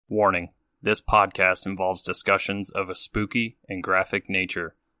Warning, this podcast involves discussions of a spooky and graphic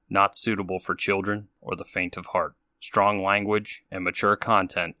nature, not suitable for children or the faint of heart. Strong language and mature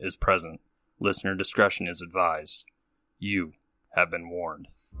content is present. Listener discretion is advised. You have been warned.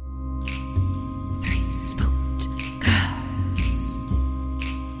 Three spooked girls.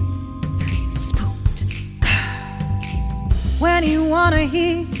 Three spooked girls. When you want to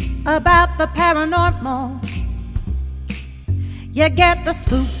hear about the paranormal, you get the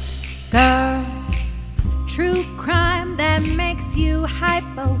spooked girls. True crime that makes you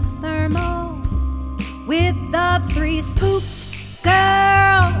hypothermal. With the three spooked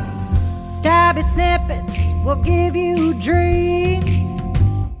girls. Stabby snippets will give you dreams.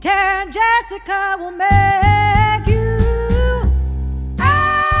 Tara and Jessica will make you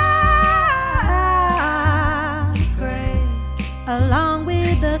eyes gray. Along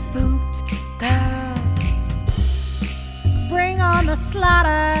with the spooked girls. Bring on the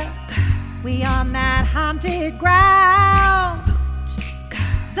slaughter. We on that haunted ground. Spooked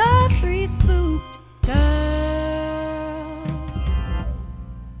girls. The three spooked girls.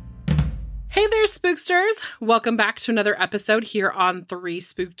 Hey there, Spooksters! Welcome back to another episode here on Three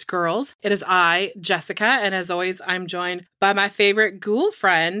Spooked Girls. It is I, Jessica, and as always, I'm joined by my favorite ghoul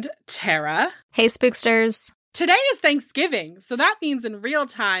friend, Tara. Hey, Spooksters. Today is Thanksgiving, so that means in real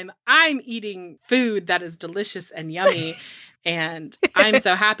time, I'm eating food that is delicious and yummy, and I'm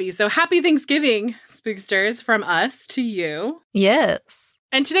so happy. So happy Thanksgiving, Spooksters, from us to you. Yes.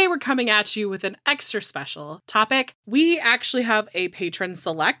 And today we're coming at you with an extra special topic. We actually have a patron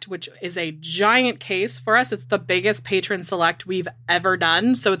select, which is a giant case for us. It's the biggest patron select we've ever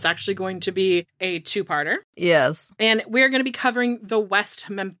done. So it's actually going to be a two-parter. Yes. And we're going to be covering the West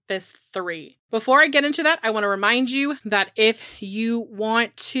Memphis 3. Before I get into that, I want to remind you that if you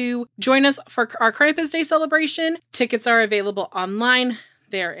want to join us for our Krampus Day celebration, tickets are available online.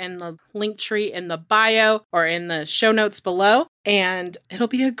 They're in the link tree in the bio or in the show notes below, and it'll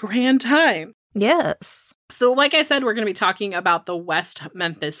be a grand time. Yes. So like I said, we're going to be talking about the West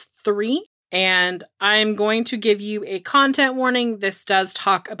Memphis 3, and I'm going to give you a content warning. This does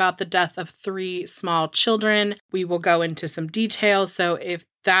talk about the death of 3 small children. We will go into some details, so if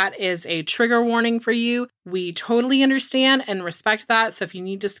that is a trigger warning for you, we totally understand and respect that. So if you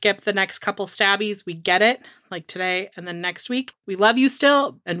need to skip the next couple stabbies, we get it, like today and then next week. We love you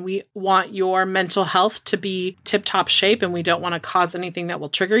still, and we want your mental health to be tip-top shape, and we don't want to cause anything that will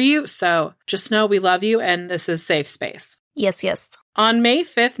trigger you. So just know we love you, and this is safe space. Yes, yes. On May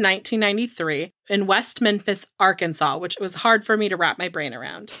 5th, 1993, in West Memphis, Arkansas, which was hard for me to wrap my brain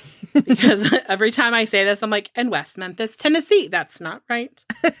around, because every time I say this, I'm like, in West Memphis, Tennessee. That's not right.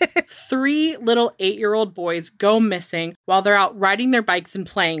 3 little 8-year-old boys go missing while they're out riding their bikes and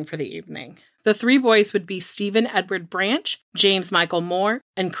playing for the evening. The 3 boys would be Stephen Edward Branch, James Michael Moore,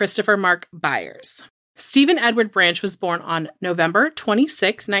 and Christopher Mark Byers. Stephen Edward Branch was born on November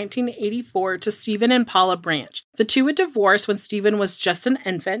 26, 1984, to Stephen and Paula Branch. The two would divorce when Stephen was just an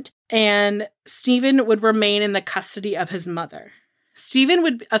infant, and Stephen would remain in the custody of his mother. Stephen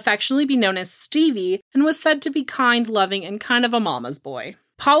would affectionately be known as Stevie and was said to be kind, loving, and kind of a mama's boy.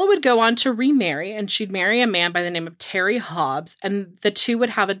 Paula would go on to remarry, and she'd marry a man by the name of Terry Hobbs, and the two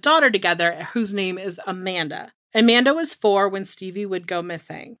would have a daughter together whose name is Amanda. Amanda was 4 when Stevie would go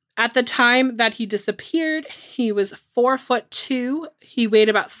missing. At the time that he disappeared, he was 4'2". He weighed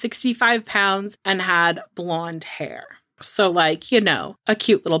about 65 pounds and had blonde hair. So like, you know, a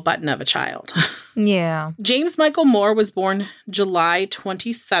cute little button of a child. Yeah. James Michael Moore was born July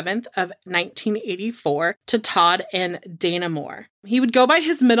 27th of 1984 to Todd and Dana Moore. He would go by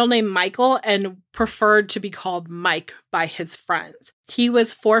his middle name Michael and preferred to be called Mike by his friends. He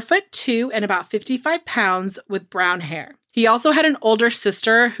was 4'2" and about 55 pounds with brown hair. He also had an older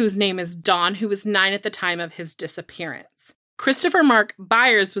sister whose name is Dawn, who was 9 at the time of his disappearance. Christopher Mark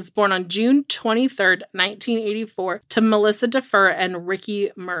Byers was born on June 23rd, 1984, to Melissa Defer and Ricky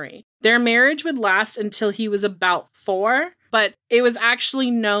Murray. Their marriage would last until he was about 4, but it was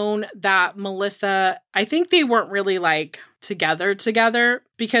actually known that Melissa, I think they weren't really like together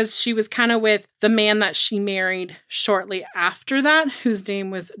because she was kind of with the man that she married shortly after that, whose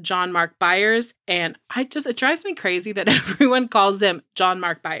name was John Mark Byers. And it drives me crazy that everyone calls him John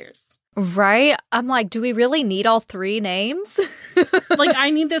Mark Byers. Right? I'm like, do we really need all 3 names? Like, I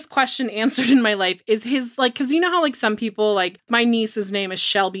need this question answered in my life. Is his, like, because you know how, like, some people, like, my niece's name is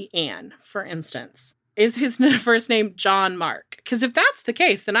Shelby Ann, for instance. Is his first name John Mark? Because if that's the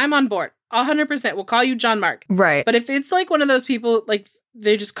case, then I'm on board. 100%. We'll call you John Mark. Right. But if it's, like, one of those people, like,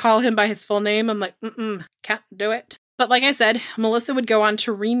 they just call him by his full name, I'm like, can't do it. But like I said, Melissa would go on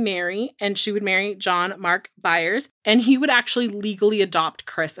to remarry, and she would marry John Mark Byers, and he would actually legally adopt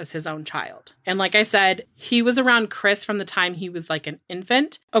Chris as his own child. And like I said, he was around Chris from the time he was like an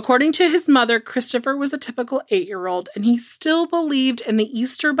infant. According to his mother, Christopher was a typical 8-year-old, and he still believed in the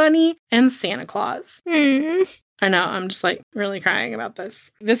Easter Bunny and Santa Claus. I know, I'm just like really crying about this.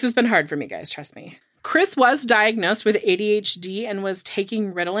 This has been hard for me, guys, trust me. Chris was diagnosed with ADHD and was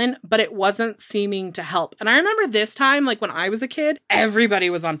taking Ritalin, but it wasn't seeming to help. And I remember this time, like when I was a kid, everybody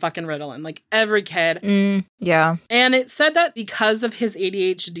was on fucking Ritalin, like every kid. Yeah. And it said that because of his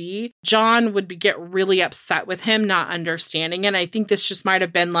ADHD, John would get really upset with him not understanding it. And I think this just might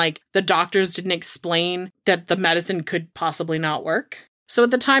have been like the doctors didn't explain that the medicine could possibly not work. So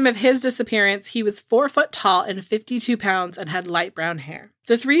at the time of his disappearance, he was 4 foot tall and 52 pounds and had light brown hair.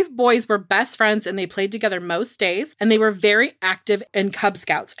 The 3 boys were best friends and they played together most days, and they were very active in Cub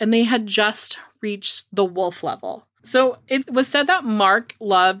Scouts, and they had just reached the wolf level. So it was said that Mark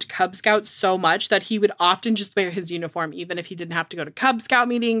loved Cub Scouts so much that he would often just wear his uniform, even if he didn't have to go to Cub Scout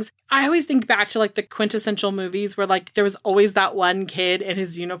meetings. I always think back to like the quintessential movies where like there was always that one kid in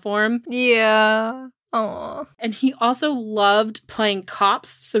his uniform. Yeah. Oh. And he also loved playing cops,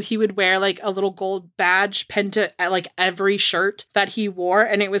 so he would wear like a little gold badge pinned to like every shirt that he wore,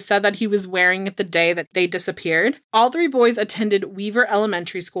 and it was said that he was wearing it the day that they disappeared. All 3 boys attended Weaver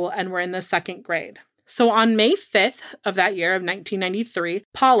Elementary School and were in the 2nd grade. So on May 5th of that year of 1993,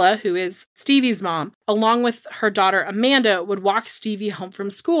 Paula, who is Stevie's mom, along with her daughter Amanda, would walk Stevie home from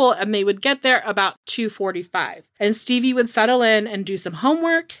school, and they would get there about 2:45. And Stevie would settle in and do some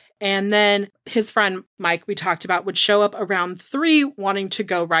homework. And then his friend Mike, we talked about, would show up around 3 wanting to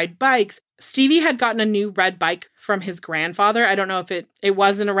go ride bikes. Stevie had gotten a new red bike from his grandfather. I don't know if it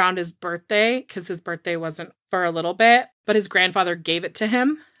wasn't around his birthday because his birthday wasn't for a little bit, but his grandfather gave it to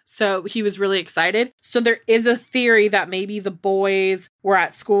him. So he was really excited. So there is a theory that maybe the boys were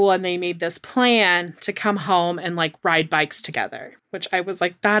at school and they made this plan to come home and like ride bikes together, which I was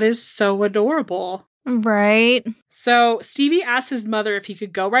like, that is so adorable. Right. So Stevie asked his mother if he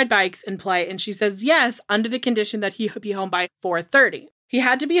could go ride bikes and play, and she says yes, under the condition that he would be home by 4:30. He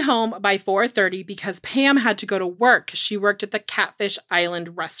had to be home by 4:30 because Pam had to go to work. She worked at the Catfish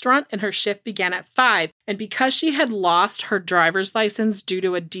Island restaurant, and her shift began at 5. And because she had lost her driver's license due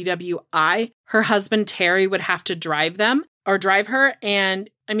to a DWI, her husband Terry would have to drive her. And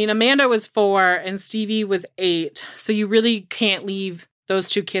I mean, Amanda was 4 and Stevie was 8. So you really can't leave those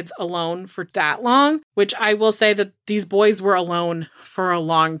 2 kids alone for that long, which I will say that these boys were alone for a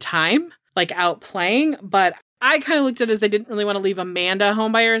long time, like out playing. But I kind of looked at it as they didn't really want to leave Amanda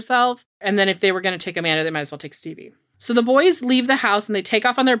home by herself. And then if they were going to take Amanda, they might as well take Stevie. So the boys leave the house and they take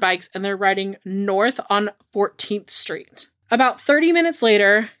off on their bikes and they're riding north on 14th Street. About 30 minutes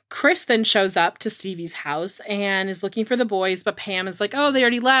later, Chris then shows up to Stevie's house and is looking for the boys, but Pam is like, oh, they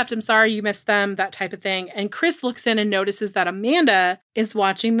already left. I'm sorry you missed them, that type of thing. And Chris looks in and notices that Amanda is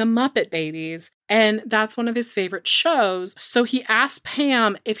watching the Muppet Babies, and that's one of his favorite shows. So he asked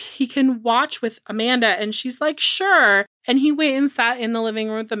Pam if he can watch with Amanda, and she's like, sure. And he went and sat in the living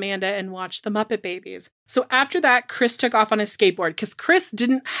room with Amanda and watched the Muppet Babies. So after that, Chris took off on his skateboard because Chris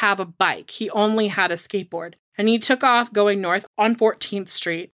didn't have a bike. He only had a skateboard. And he took off going north on 14th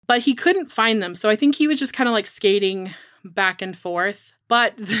Street, but he couldn't find them. So I think he was just kind of like skating back and forth.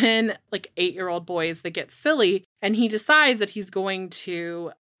 But then like 8-year-old boys, they get silly, and he decides that he's going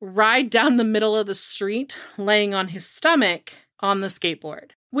to ride down the middle of the street, laying on his stomach on the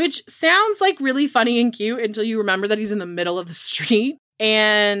skateboard, which sounds like really funny and cute until you remember that he's in the middle of the street.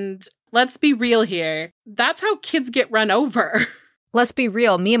 And let's be real here. That's how kids get run over. Let's be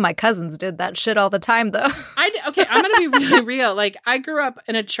real. Me and my cousins did that shit all the time, though. Okay, I'm going to be really real. Like, I grew up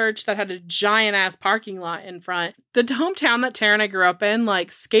in a church that had a giant-ass parking lot in front. The hometown that Tara and I grew up in, like,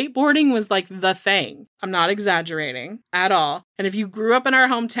 skateboarding was, like, the thing. I'm not exaggerating at all. And if you grew up in our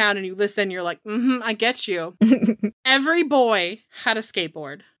hometown and you listen, you're like, I get you. Every boy had a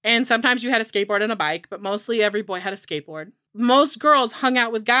skateboard. And sometimes you had a skateboard and a bike, but mostly every boy had a skateboard. Most girls hung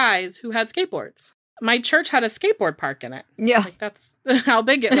out with guys who had skateboards. My church had a skateboard park in it. Yeah. Like that's how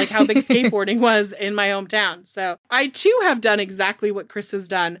big skateboarding was in my hometown. So I too have done exactly what Chris has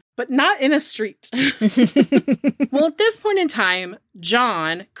done, but not in a street. Well, at this point in time,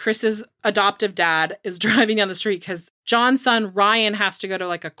 John, Chris's adoptive dad, is driving down the street because John's son, Ryan, has to go to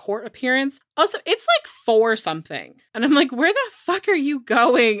like a court appearance. Also, it's like 4 something. And I'm like, where the fuck are you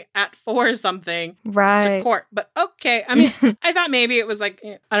going at 4 something to court? But okay. I mean, I thought maybe it was like,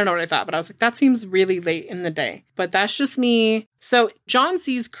 I don't know what I thought, but I was like, that seems really late in the day. But that's just me. So John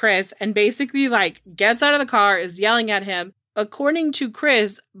sees Chris and basically like gets out of the car, is yelling at him. According to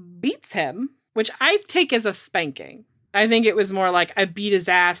Chris, beats him, which I take as a spanking. I think it was more like I beat his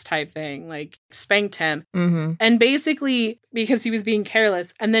ass type thing, like spanked him. Mm-hmm. And basically because he was being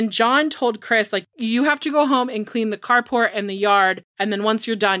careless. And then John told Chris, like, you have to go home and clean the carport and the yard. And then once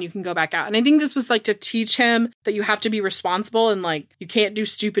you're done, you can go back out. And I think this was like to teach him that you have to be responsible and like you can't do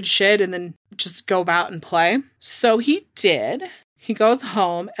stupid shit and then just go about and play. So he did. He goes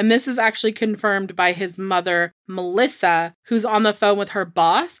home, and this is actually confirmed by his mother, Melissa, who's on the phone with her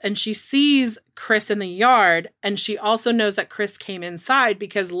boss, and she sees Chris in the yard, and she also knows that Chris came inside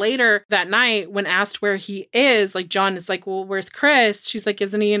because later that night, when asked where he is, like John is like, well, where's Chris? She's like,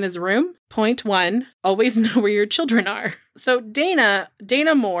 isn't he in his room? Point 1, always know where your children are. So Dana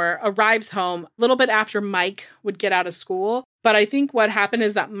Moore arrives home a little bit after Mike would get out of school. But I think what happened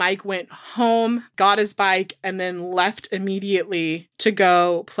is that Mike went home, got his bike, and then left immediately to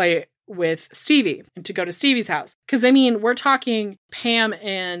go play with Stevie and to go to Stevie's house. Because, I mean, we're talking Pam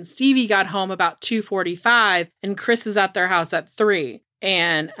and Stevie got home about 2:45 and Chris is at their house at 3.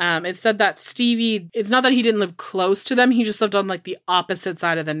 And it said that Stevie, it's not that he didn't live close to them. He just lived on like the opposite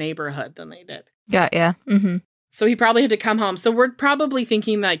side of the neighborhood than they did. Yeah. Mm-hmm. So he probably had to come home. So we're probably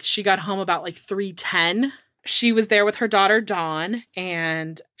thinking like she got home about like 3:10. She was there with her daughter, Dawn,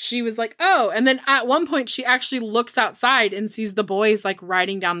 and she was like, oh, and then at one point she actually looks outside and sees the boys like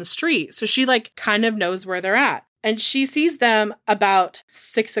riding down the street. So she like kind of knows where they're at. And she sees them about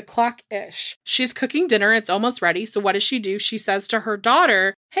 6:00-ish. She's cooking dinner. It's almost ready. So what does she do? She says to her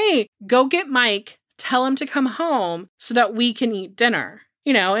daughter, hey, go get Mike. Tell him to come home so that we can eat dinner.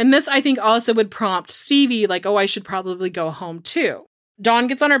 You know, and this I think also would prompt Stevie like, oh, I should probably go home too. Dawn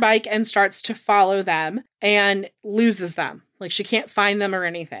gets on her bike and starts to follow them and loses them. Like she can't find them or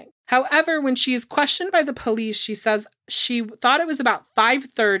anything. However, when she is questioned by the police, she says she thought it was about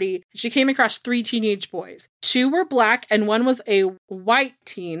 5:30. She came across 3 teenage boys. 2 were black and 1 was a white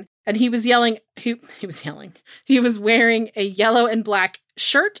teen. And he was yelling. He was wearing a yellow and black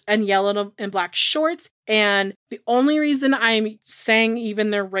shirt and yellow and black shorts. And the only reason I'm saying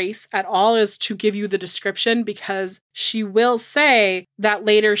even their race at all is to give you the description, because she will say that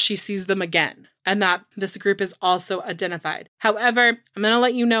later she sees them again and that this group is also identified. However, I'm going to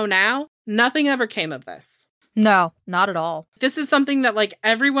let you know now, nothing ever came of this. No, not at all. This is something that like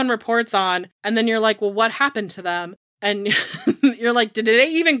everyone reports on. And then you're like, well, what happened to them? And you're like, did they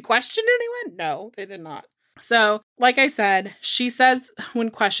even question anyone? No, they did not. So, like I said, she says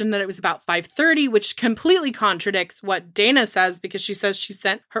when questioned that it was about 5:30, which completely contradicts what Dana says, because she says she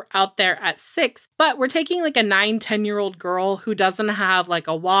sent her out there at 6. But we're taking like a 9-10-year-old girl who doesn't have like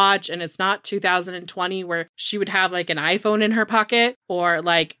a watch, and it's not 2020 where she would have like an iPhone in her pocket or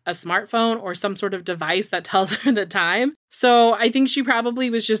like a smartphone or some sort of device that tells her the time. So I think she probably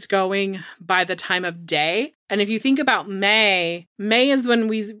was just going by the time of day. And if you think about May is when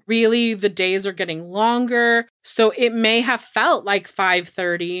the days are getting longer. So it may have felt like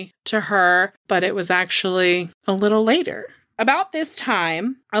 5:30 to her, but it was actually a little later. About this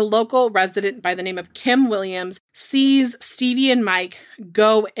time, a local resident by the name of Kim Williams sees Stevie and Mike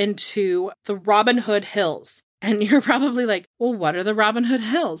go into the Robin Hood Hills. And you're probably like, well, what are the Robin Hood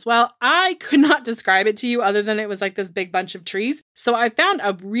Hills? Well, I could not describe it to you other than it was like this big bunch of trees. So I found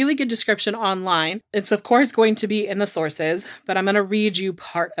a really good description online. It's, of course, going to be in the sources, but I'm going to read you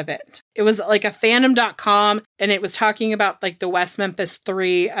part of it. It was like a fandom.com, and it was talking about like the West Memphis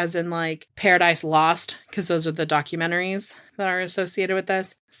 3, as in like Paradise Lost, because those are the documentaries that are associated with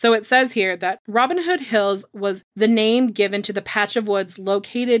this. So it says here that Robin Hood Hills was the name given to the patch of woods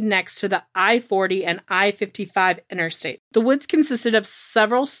located next to the I-40 and I-55 interstate. The woods consisted of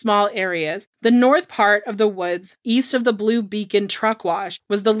several small areas. The north part of the woods, east of the Blue Beacon truck wash,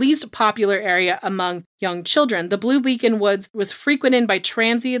 was the least popular area among young children. The Blue Beacon woods was frequented by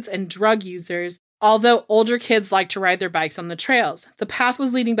transients and drug users, although older kids liked to ride their bikes on the trails. The path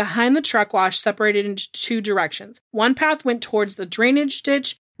was leading behind the truck wash, separated into 2 directions. One path went towards the drainage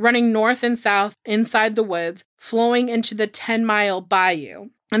ditch, running north and south inside the woods, flowing into the 10-mile bayou.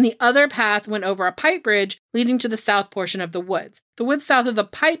 And the other path went over a pipe bridge leading to the south portion of the woods. The woods south of the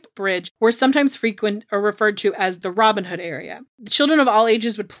pipe bridge were sometimes frequent or referred to as the Robin Hood area. The children of all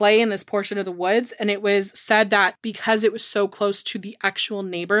ages would play in this portion of the woods, and it was said that because it was so close to the actual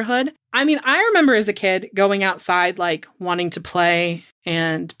neighborhood. I mean, I remember as a kid going outside, like wanting to play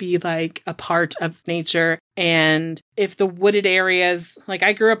and be like a part of nature. And if the wooded areas, like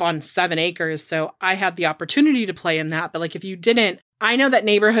I grew up on 7 acres, so I had the opportunity to play in that. But like if you didn't, I know that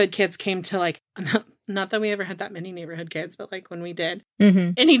neighborhood kids came to like, not that we ever had that many neighborhood kids, but like when we did,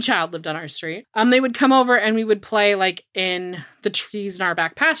 any child lived on our street. They would come over and we would play like in the trees in our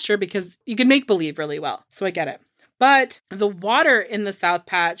back pasture because you could make believe really well. So I get it. But the water in the South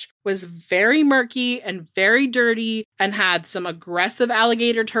Patch was very murky and very dirty and had some aggressive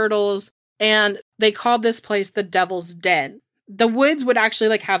alligator turtles. And they called this place the Devil's Den. The woods would actually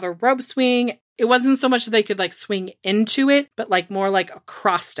like have a rope swing. It wasn't so much that they could like swing into it, but like more like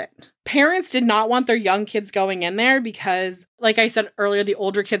across it. Parents did not want their young kids going in there because, like I said earlier, the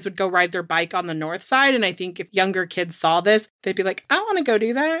older kids would go ride their bike on the north side. And I think if younger kids saw this, they'd be like, I want to go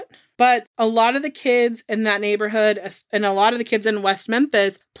do that. But a lot of the kids in that neighborhood and a lot of the kids in West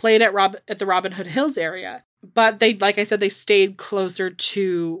Memphis played at the Robin Hood Hills area. But they, like I said, they stayed closer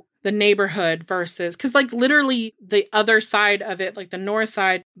to the neighborhood versus, because like literally the other side of it, like the north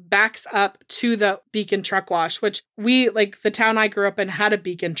side, backs up to the Beacon Truck Wash, which we, like the town I grew up in had a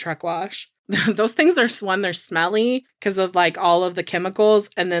Beacon Truck Wash. Those things are, one, they're smelly because of like all of the chemicals,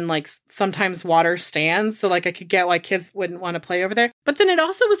 and then like sometimes water stands. So like I could get why kids wouldn't want to play over there. But then it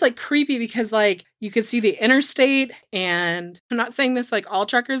also was like creepy because like you could see the interstate, and I'm not saying this like all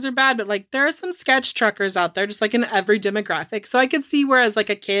truckers are bad, but like there are some sketch truckers out there just like in every demographic. So I could see where as like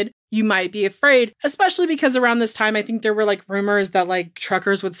a kid, you might be afraid, especially because around this time, I think there were like rumors that like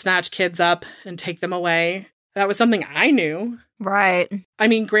truckers would snatch kids up and take them away. That was something I knew. Right. I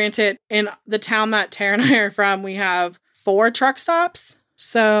mean, granted, in the town that Tara and I are from, we have 4 truck stops.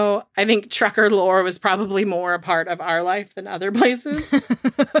 So I think trucker lore was probably more a part of our life than other places.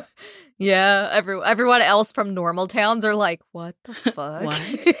 Yeah. Everyone else from normal towns are like, what the fuck?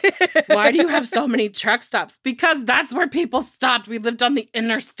 What? Why do you have so many truck stops? Because that's where people stopped. We lived on the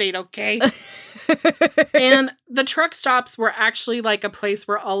interstate, okay? And the truck stops were actually like a place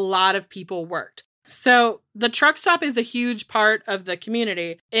where a lot of people worked. So the truck stop is a huge part of the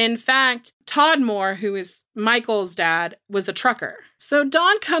community. In fact, Todd Moore, who is Michael's dad, was a trucker. So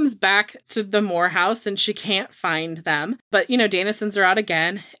Dawn comes back to the Moore house and she can't find them. But, you know, Danisons are out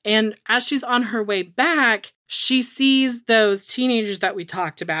again. And as she's on her way back, she sees those teenagers that we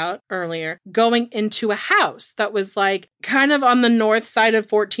talked about earlier going into a house that was like kind of on the north side of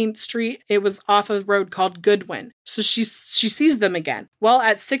 14th Street. It was off a road called Goodwin. So she sees them again. Well,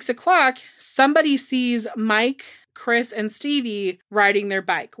 at 6 o'clock, somebody sees Mike, Chris, and Stevie riding their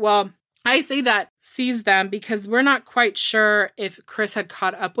bike. Well, I say that sees them because we're not quite sure if Chris had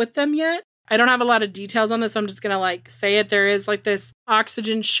caught up with them yet. I don't have a lot of details on this. I'm just going to like say it. There is like this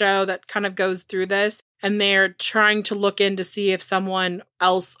Oxygen show that kind of goes through this, and they're trying to look in to see if someone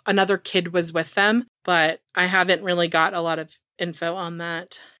else, another kid was with them. But I haven't really got a lot of info on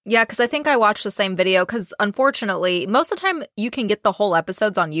that. Yeah, because I think I watched the same video because unfortunately, most of the time you can get the whole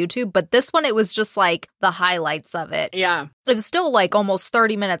episodes on YouTube, but this one, it was just like the highlights of it. Yeah. It was still like almost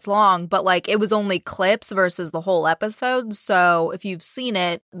 30 minutes long, but like it was only clips versus the whole episode. So if you've seen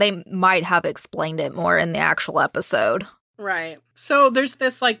it, they might have explained it more in the actual episode. Right. So there's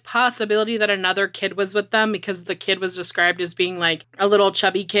this like possibility that another kid was with them because the kid was described as being like a little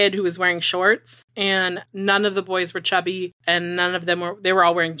chubby kid who was wearing shorts, and none of the boys were chubby and none of them they were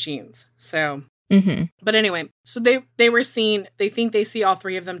all wearing jeans. So, But anyway, so they were seen, they think they see all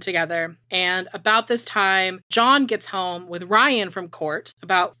 3 of them together. And about this time, John gets home with Ryan from court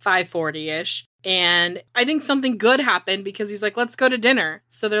about 5:40-ish. And I think something good happened because he's like, let's go to dinner.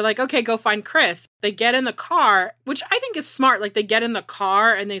 So they're like, okay, go find Chris. They get in the car, which I think is smart. Like they get in the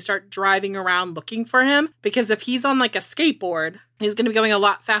car and they start driving around looking for him. Because if he's on like a skateboard, he's going to be going a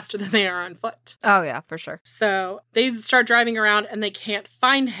lot faster than they are on foot. Oh, yeah, for sure. So they start driving around and they can't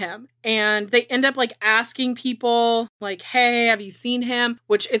find him. And they end up like asking people like, hey, have you seen him?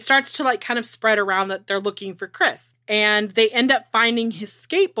 Which it starts to like kind of spread around that they're looking for Chris. And they end up finding his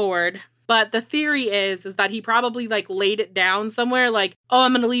skateboard. But the theory is that he probably like laid it down somewhere like, oh,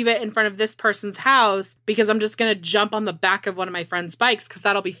 I'm going to leave it in front of this person's house because I'm just going to jump on the back of one of my friend's bikes because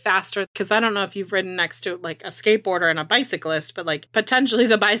that'll be faster. Because I don't know if you've ridden next to like a skateboarder and a bicyclist, but like potentially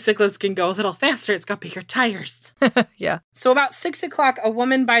the bicyclist can go a little faster. It's got bigger tires. Yeah. So about 6 o'clock, a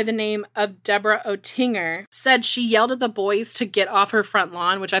woman by the name of Deborah Oettinger said she yelled at the boys to get off her front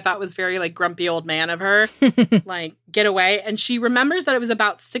lawn, which I thought was very like grumpy old man of her. Like, get away. And she remembers that it was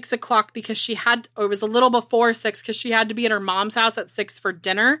about 6 o'clock because it was a little before 6 because she had to be at her mom's house at 6 for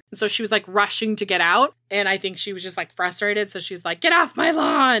dinner. And so she was like rushing to get out. And I think she was just like frustrated. So she's like, get off my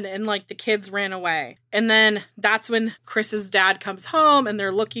lawn. And like the kids ran away. And then that's when Chris's dad comes home and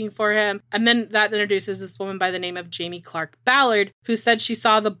they're looking for him. And then that introduces this woman by the name of Jamie Clark Ballard, who said she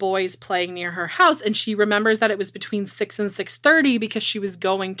saw the boys playing near her house. And she remembers that it was between 6 and 6:30 because she was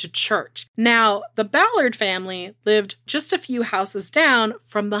going to church. Now, the Ballard family lived just a few houses down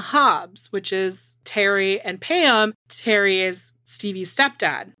from the Hobbs, which is Terry and Pam. Terry is Stevie's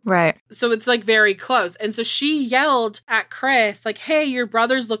stepdad. Right. So it's like very close. And so she yelled at Chris, like, hey, your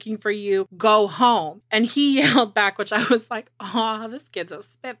brother's looking for you. Go home. And he yelled back, which I was like, oh, this kid's a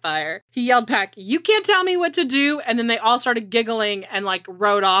spitfire. He yelled back, you can't tell me what to do. And then they all started giggling and like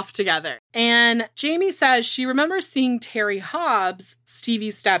rode off together. And Jamie says she remembers seeing Terry Hobbs,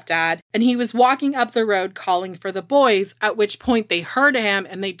 Stevie's stepdad, and he was walking up the road calling for the boys, at which point they heard him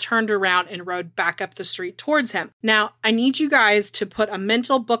and they turned around and rode back up the street towards him. Now, I need you guys to put a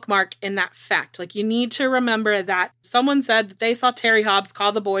mental bookmark in that fact. Like, you need to remember that someone said that they saw Terry Hobbs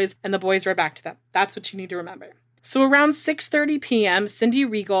call the boys and the boys rode back to them. That's what you need to remember. So around 6:30 p.m., Cindy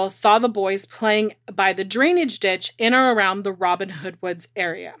Regal saw the boys playing by the drainage ditch in or around the Robin Hood Woods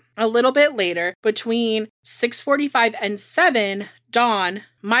area. A little bit later, between 6:45 and 7, Dawn,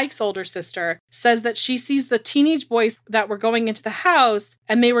 Mike's older sister, says that she sees the teenage boys that were going into the house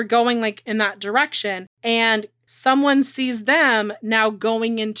and they were going like in that direction, and someone sees them now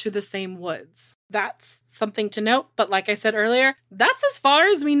going into the same woods. That's something to note. But like I said earlier, that's as far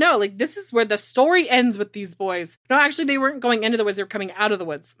as we know. Like, this is where the story ends with these boys. No, actually, they weren't going into the woods. They were coming out of the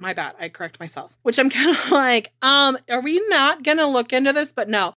woods. My bad. I correct myself. Which I'm kind of like, are we not going to look into this? But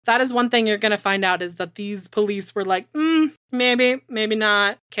no, that is one thing you're going to find out is that these police were like, maybe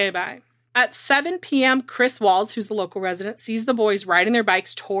not. Okay, bye. At 7 p.m., Chris Walls, who's the local resident, sees the boys riding their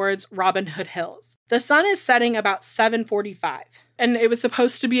bikes towards Robin Hood Hills. The sun is setting about 7:45, and it was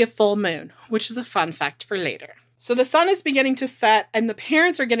supposed to be a full moon, which is a fun fact for later. So the sun is beginning to set, and the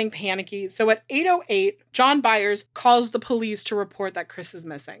parents are getting panicky. So at 8:08, John Byers calls the police to report that Chris is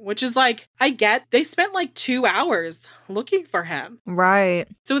missing, which is like, I get, they spent like 2 hours looking for him. Right.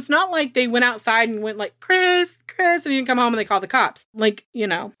 So it's not like they went outside and went like, Chris, and he didn't come home and they called the cops. Like, you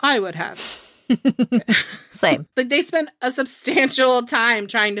know, I would have. Same. Like, they spent a substantial time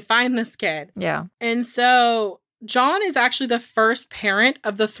trying to find this kid. Yeah. And so John is actually the first parent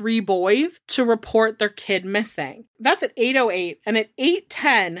of the 3 boys to report their kid missing. That's at 8:08. And at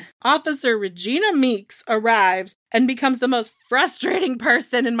 8:10, Officer Regina Meeks arrives and becomes the most frustrating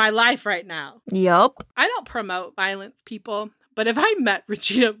person in my life right now. Yup. I don't promote violent people, but if I met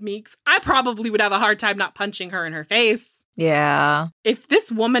Regina Meeks, I probably would have a hard time not punching her in her face. Yeah. If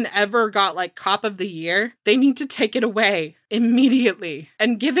this woman ever got like Cop of the Year, they need to take it away immediately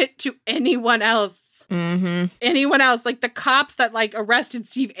and give it to anyone else. Mm-hmm. Anyone else. Like the cops that like arrested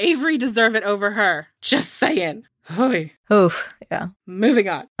Steve Avery deserve it over her. Just saying. Hoi. Oof. Yeah. Moving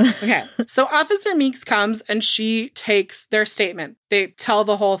on. Okay. So Officer Meeks comes and she takes their statement. They tell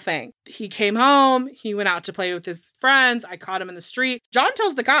the whole thing. He came home. He went out to play with his friends. I caught him in the street. John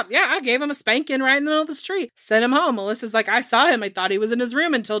tells the cops, yeah, I gave him a spanking right in the middle of the street. Sent him home. Melissa's like, I saw him. I thought he was in his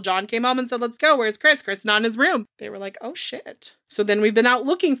room until John came home and said, let's go. Where's Chris? Chris is not in his room. They were like, oh shit. So then we've been out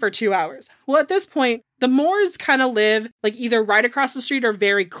looking for 2 hours. Well, at this point, the Moores kind of live like either right across the street or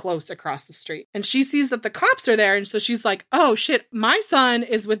very close across the street. And she sees that the cops are there. And so she's like, oh shit, my son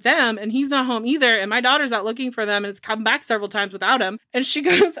is with them and he's not home either. And my daughter's out looking for them and it's come back several times without him. And she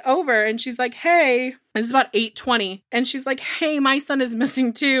goes over and she's like, hey, it's about 8:20. And she's like, hey, my son is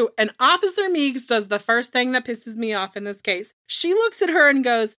missing too. And Officer Meeks does the first thing that pisses me off in this case. She looks at her and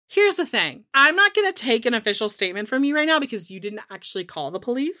goes, here's the thing. I'm not going to take an official statement from you right now because you didn't actually call the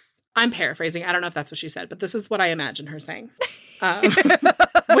police. I'm paraphrasing. I don't know if that's what she said, but this is what I imagine her saying.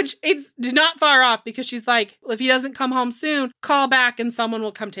 Which it's not far off because she's like, if he doesn't come home soon, call back and someone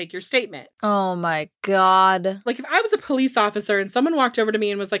will come take your statement. Oh my God. Like if I was a police officer and someone walked over to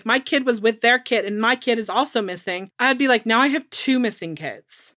me and was like, my kid was with their kid and my kid is also missing, I'd be like, now I have 2 missing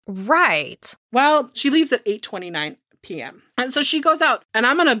kids. Right. Well, she leaves at 8:29 p.m. And so she goes out, and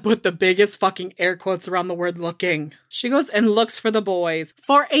I'm going to put the biggest fucking air quotes around the word looking. She goes and looks for the boys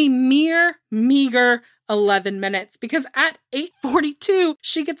for a mere meager 11 minutes because at 8:42,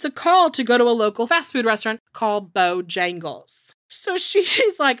 she gets a call to go to a local fast food restaurant called Bojangles. So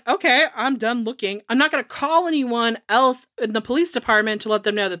she's like, okay, I'm done looking. I'm not going to call anyone else in the police department to let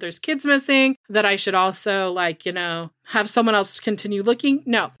them know that there's kids missing, that I should also like, you know, have someone else continue looking.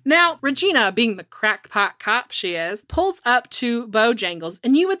 No. Now, Regina, being the crackpot cop she is, pulls up to Bojangles.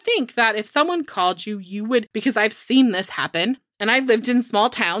 And you would think that if someone called you, you would, because I've seen this happen. And I lived in small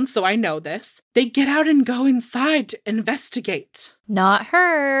towns, so I know this. They get out and go inside to investigate. Not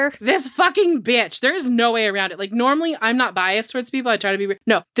her. This fucking bitch. There's no way around it. Like, normally, I'm not biased towards people. I try to be...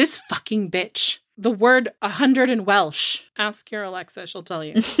 No, this fucking bitch. The word 100 in Welsh. Ask your Alexa, she'll tell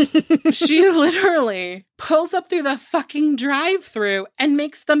you. She literally pulls up through the fucking drive-thru and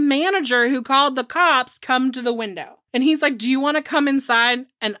makes the manager who called the cops come to the window. And he's like, do you want to come inside?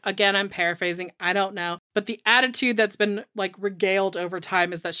 And again, I'm paraphrasing. I don't know. But the attitude that's been like regaled over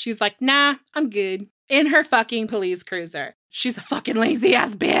time is that she's like, nah, I'm good. In her fucking police cruiser. She's a fucking lazy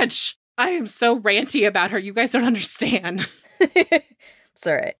ass bitch. I am so ranty about her. You guys don't understand. It's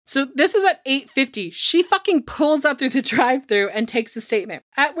all right. So this is at 8:50. She fucking pulls up through the drive-thru and takes a statement.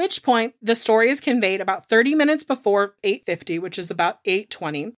 At which point, the story is conveyed about 30 minutes before 8:50, which is about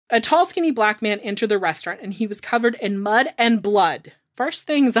 8:20. A tall, skinny black man entered the restaurant, and he was covered in mud and blood. First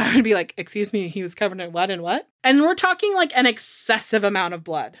things I would be like, excuse me, he was covered in blood and what? And we're talking like an excessive amount of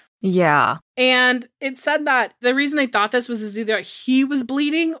blood. Yeah. And it said that the reason they thought this was is either he was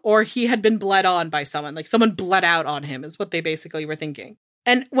bleeding or he had been bled on by someone. Like someone bled out on him is what they basically were thinking.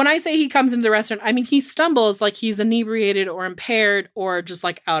 And when I say he comes into the restaurant, I mean he stumbles like he's inebriated or impaired or just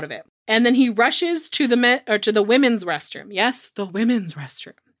like out of it. And then he rushes to the women's restroom. Yes, the women's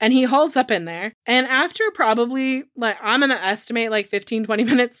restroom. And he hauls up in there. And after probably, like, I'm going to estimate like 15, 20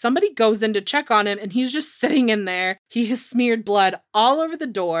 minutes, somebody goes in to check on him and he's just sitting in there. He has smeared blood all over the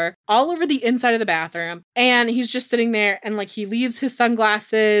door, all over the inside of the bathroom. And he's just sitting there and like he leaves his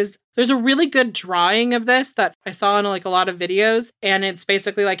sunglasses. There's a really good drawing of this that I saw in like a lot of videos. And it's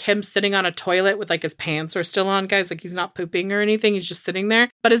basically like him sitting on a toilet with like his pants are still on, guys. Like he's not pooping or anything. He's just sitting there.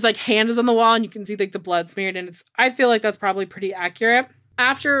 But his like hand is on the wall and you can see like the blood smeared. And I feel like that's probably pretty accurate.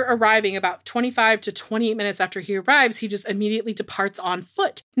 After arriving about 25 to 28 minutes after he arrives, he just immediately departs on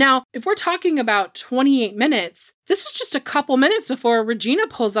foot. Now, if we're talking about 28 minutes, this is just a couple minutes before Regina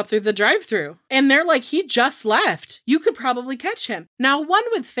pulls up through the drive-thru. And they're like, he just left. You could probably catch him. Now, one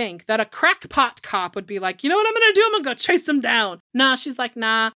would think that a crackpot cop would be like, you know what I'm going to do? I'm going to go chase him down. Nah, she's like,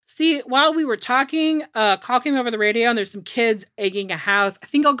 nah. See, while we were talking, a call came over the radio and there's some kids egging a house. I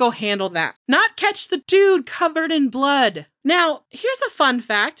think I'll go handle that. Not catch the dude covered in blood. Now, here's a fun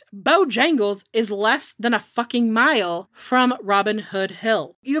fact. Bojangles is less than a fucking mile from Robin Hood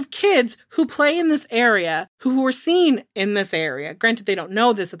Hill. You have kids who play in this area, who were seen in this area. Granted, they don't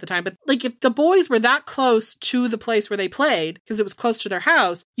know this at the time, but like if the boys were that close to the place where they played, because it was close to their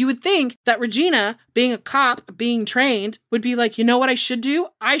house, you would think that Regina, being a cop, being trained, would be like, you know what I should do?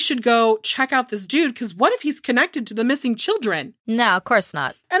 I should go check out this dude, because what if he's connected to the missing children? No, of course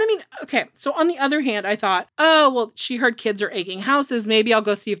not. And I mean, okay, so on the other hand, I thought, oh, well, she heard kids are egging houses. Maybe I'll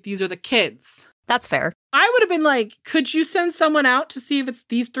go see if these are the kids. That's fair. I would have been like, could you send someone out to see if it's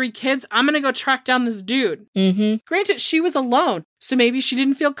these 3 kids? I'm going to go track down this dude. Mm-hmm. Granted, she was alone, so maybe she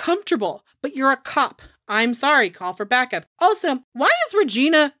didn't feel comfortable, but you're a cop. I'm sorry, call for backup. Also, why is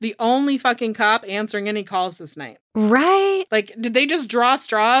Regina the only fucking cop answering any calls this night? Right? Like, did they just draw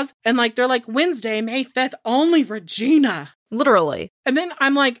straws? And like, they're like, Wednesday, May 5th, only Regina. Literally. And then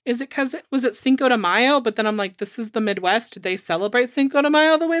I'm like, is it because was it Cinco de Mayo? But then I'm like, this is the Midwest. Did they celebrate Cinco de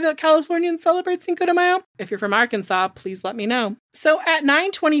Mayo the way that Californians celebrate Cinco de Mayo? If you're from Arkansas, please let me know. So at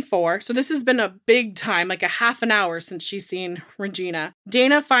 9:24, so this has been a big time, like a half an hour since she's seen Regina,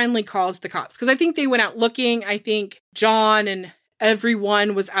 Dana finally calls the cops because I think they went out looking. I think John and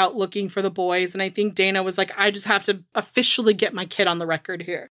everyone was out looking for the boys. And I think Dana was like, I just have to officially get my kid on the record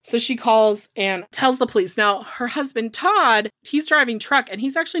here. So she calls and tells the police. Now, her husband, Todd, he's driving truck and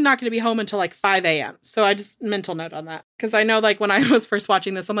he's actually not going to be home until like 5 a.m. So I just mental note on that. Because I know like when I was first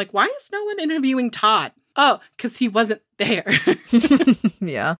watching this, I'm like, why is no one interviewing Todd? Oh, because he wasn't there.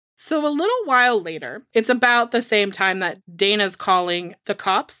 Yeah. So a little while later, it's about the same time that Dana's calling the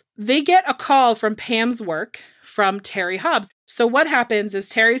cops. They get a call from Pam's work from Terry Hobbs. So what happens is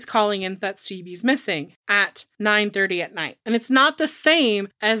Terry's calling in that Stevie's missing at 9:30 at night. And it's not the same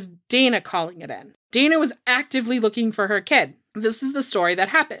as Dana calling it in. Dana was actively looking for her kid. This is the story that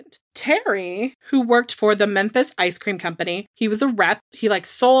happened. Terry, who worked for the Memphis ice cream company, he was a rep. He like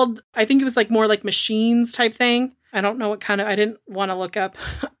sold, I think it was like more like machines type thing. I don't know what kind of, I didn't want to look up,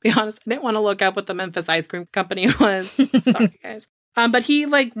 be honest, I didn't want to look up what the Memphis ice cream company was. Sorry, guys. But he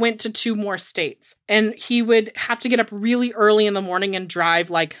like went to 2 more states and he would have to get up really early in the morning and drive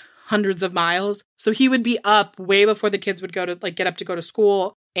like hundreds of miles. So he would be up way before the kids would go to like get up to go to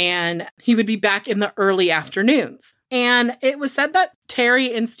school. And he would be back in the early afternoons. And it was said that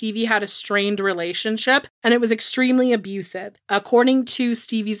Terry and Stevie had a strained relationship and it was extremely abusive. According to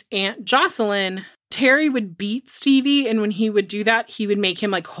Stevie's aunt Jocelyn, Terry would beat Stevie, and when he would do that, he would make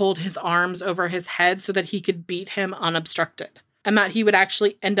him like hold his arms over his head so that he could beat him unobstructed. And that he would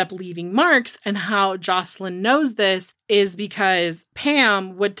actually end up leaving marks. And how Jocelyn knows this is because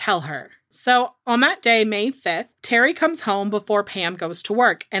Pam would tell her. So on that day, May 5th, Terry comes home before Pam goes to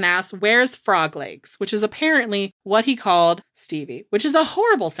work and asks, where's Frog Legs? Which is apparently what he called Stevie, which is a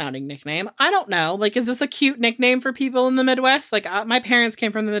horrible sounding nickname. I don't know. Like, is this a cute nickname for people in the Midwest? Like, my parents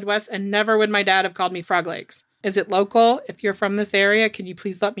came from the Midwest and never would my dad have called me Frog Legs. Is it local? If you're from this area, can you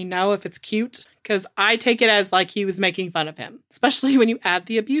please let me know if it's cute? because I take it as like he was making fun of him, especially when you add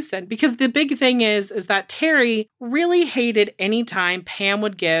the abuse in. Because the big thing is that Terry really hated any time Pam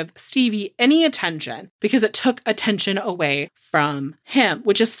would give Stevie any attention because it took attention away from him,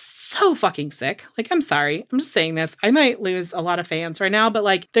 which is so fucking sick. Like, I'm sorry. I'm just saying this. I might lose a lot of fans right now, but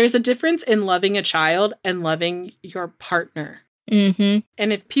like, there's a difference in loving a child and loving your partner. Mm-hmm.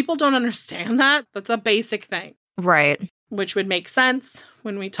 And if people don't understand that, that's a basic thing. Right. Which would make sense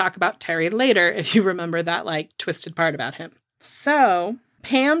when we talk about Terry later, if you remember that like twisted part about him. So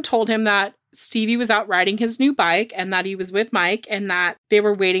Pam told him that Stevie was out riding his new bike and that he was with Mike and that they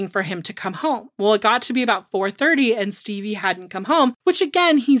were waiting for him to come home. Well, it got to be about 4:30 and Stevie hadn't come home, which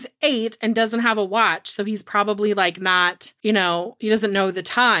again, he's 8 and doesn't have a watch. So he's probably like not, he doesn't know the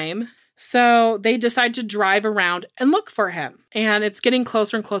time. So they decide to drive around and look for him. And it's getting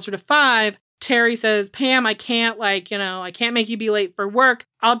closer and closer to 5. Terry says, Pam, I can't I can't make you be late for work.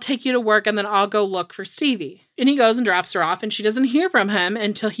 I'll take you to work and then I'll go look for Stevie. And he goes and drops her off and she doesn't hear from him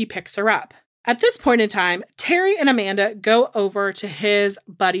until he picks her up. At this point in time, Terry and Amanda go over to his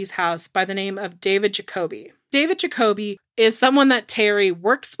buddy's house by the name of David Jacoby. David Jacoby is someone that Terry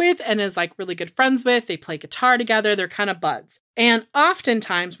works with and is like really good friends with. They play guitar together. They're kind of buds. And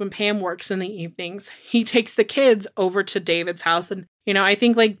oftentimes when Pam works in the evenings, he takes the kids over to David's house. And, I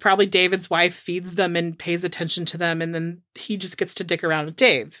think like probably David's wife feeds them and pays attention to them. And then he just gets to dick around with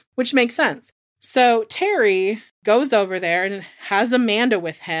Dave, which makes sense. So Terry goes over there and has Amanda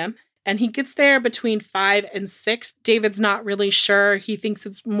with him. And he gets there between 5 and 6. David's not really sure. He thinks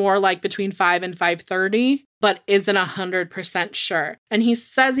it's more like between 5 and 5:30, but isn't 100% sure. And he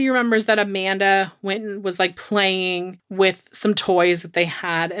says he remembers that Amanda went and was like playing with some toys that they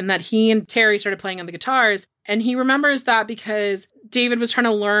had and that he and Terry started playing on the guitars. And he remembers that because David was trying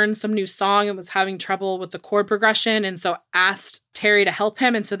to learn some new song and was having trouble with the chord progression. And so asked Terry to help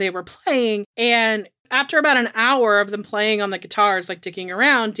him. And so they were playing. And after about an hour of them playing on the guitars, like dicking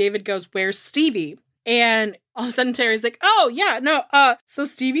around, David goes, "Where's Stevie?" And all of a sudden Terry's like, "Oh, yeah, no, so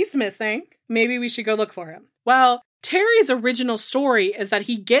Stevie's missing. Maybe we should go look for him." Well, Terry's original story is that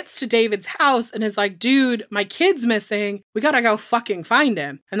he gets to David's house and is like, "Dude, my kid's missing. We gotta go fucking find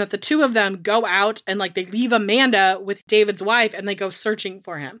him." And that the two of them go out and like they leave Amanda with David's wife and they go searching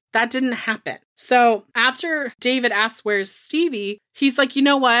for him. That didn't happen. So after David asks, "Where's Stevie?" he's like, "You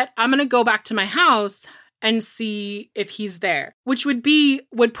know what? I'm gonna go back to my house and see if he's there," which would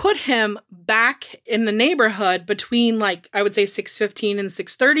put him back in the neighborhood between like, I would say 6:15 and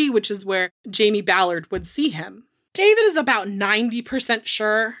 6:30, which is where Jamie Ballard would see him. David is about 90%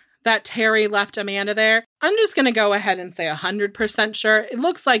 sure that Terry left Amanda there. I'm just going to go ahead and say 100% sure. It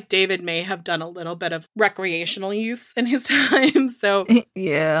looks like David may have done a little bit of recreational use in his time. So,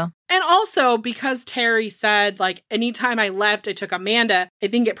 yeah. And also because Terry said, like, anytime I left, I took Amanda, I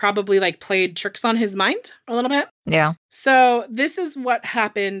think it probably like played tricks on his mind a little bit. Yeah. So this is what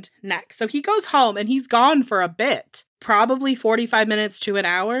happened next. So he goes home and he's gone for a bit, probably 45 minutes to an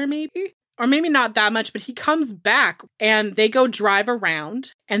hour, maybe. Or maybe not that much, but he comes back and they go drive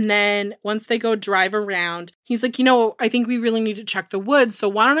around. And then once they go drive around, he's like, I think we really need to check the woods. So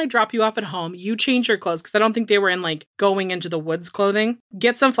why don't I drop you off at home? You change your clothes. Because I don't think they were in like going into the woods clothing.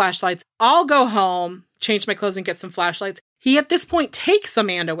 Get some flashlights. I'll go home, change my clothes and get some flashlights. He at this point takes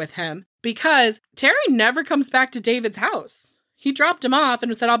Amanda with him because Terry never comes back to David's house. He dropped him off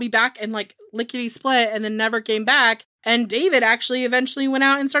and said, "I'll be back," and like lickety split, and then never came back. And David actually eventually went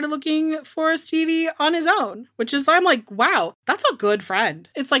out and started looking for Stevie on his own, which is, I'm like, wow, that's a good friend.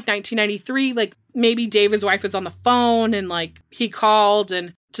 It's like 1993, like maybe David's wife was on the phone and like he called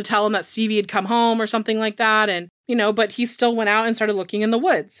and to tell him that Stevie had come home or something like that. And, but he still went out and started looking in the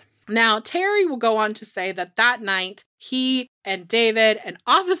woods. Now, Terry will go on to say that night, he and David and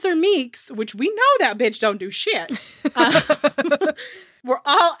Officer Meeks, which we know that bitch don't do shit, we're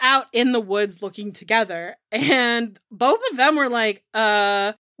all out in the woods looking together. And both of them were like,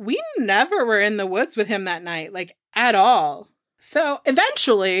 we never were in the woods with him that night, like at all. So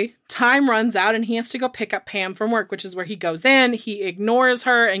eventually time runs out and he has to go pick up Pam from work, which is where he goes in. He ignores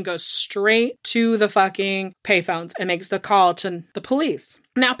her and goes straight to the fucking payphones and makes the call to the police.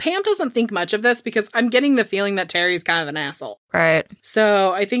 Now, Pam doesn't think much of this because I'm getting the feeling that Terry's kind of an asshole. Right.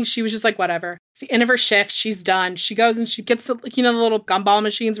 So I think she was just like, whatever. It's the end of her shift. She's done. She goes and she gets, the little gumball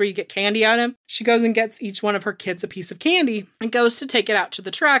machines where you get candy out of them. She goes and gets each one of her kids a piece of candy and goes to take it out to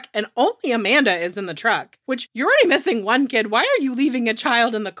the truck. And only Amanda is in the truck, which you're already missing one kid. Why are you leaving a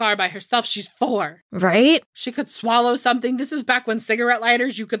child in the car by herself. She's 4. Right? She could swallow something. This is back when cigarette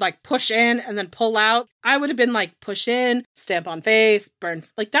lighters, you could like push in and then pull out. I would have been like push in, stamp on face, burn.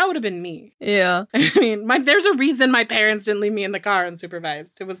 Like that would have been me. Yeah. I mean, there's a reason my parents didn't leave me in the car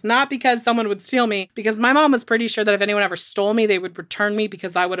unsupervised. It was not because someone would steal me, because my mom was pretty sure that if anyone ever stole me, they would return me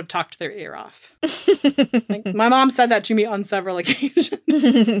because I would have talked their ear off. Like, my mom said that to me on several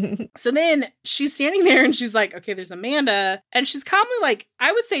occasions. So then she's standing there and she's like, okay, there's Amanda. And she's calmly like,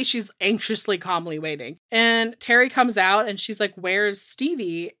 I would say she's anxiously calmly waiting. And Terry comes out and she's like, where's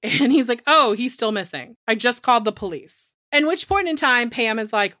Stevie? And he's like, oh, he's still missing. I just called the police. At which point in time, Pam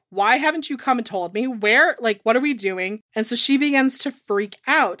is like, why haven't you come and told me? Where, like, what are we doing? And so she begins to freak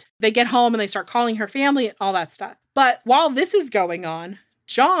out. They get home and they start calling her family and all that stuff. But while this is going on,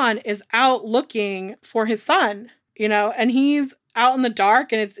 John is out looking for his son, and he's out in the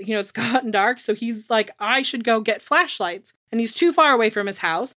dark and it's gotten dark. So he's like, I should go get flashlights. And he's too far away from his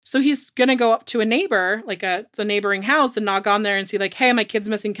house. So he's going to go up to a neighbor, like the neighboring house, and knock on there and see like, hey, my kid's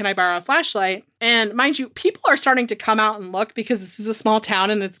missing. Can I borrow a flashlight? And mind you, people are starting to come out and look because this is a small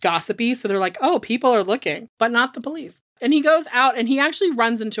town and it's gossipy. So they're like, oh, people are looking, but not the police. And he goes out and he actually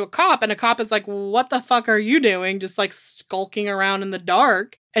runs into a cop, and a cop is like, what the fuck are you doing? Just like skulking around in the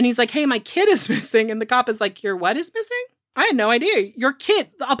dark. And he's like, hey, my kid is missing. And the cop is like, your what is missing? I had no idea. Your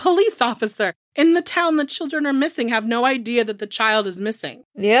kid, a police officer in the town the children are missing, have no idea that the child is missing.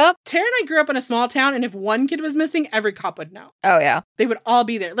 Yep. Tara and I grew up in a small town, and if one kid was missing, every cop would know. Oh, yeah. They would all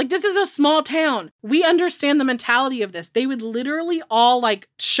be there. Like, this is a small town. We understand the mentality of this. They would literally all, like,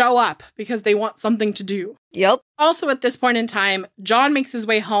 show up because they want something to do. Yep. Also, at this point in time, John makes his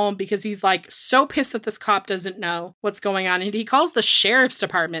way home because he's like so pissed that this cop doesn't know what's going on. And he calls the sheriff's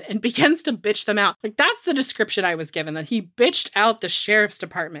department and begins to bitch them out. Like, that's the description I was given, that he bitched out the sheriff's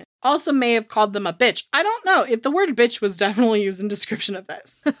department. Also may have called them a bitch. I don't know. If the word bitch was definitely used in description of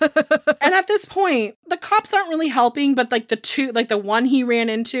this. And at this point, the cops aren't really helping, but like the one he ran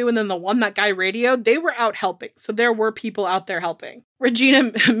into and then the one that guy radioed, they were out helping. So there were people out there helping.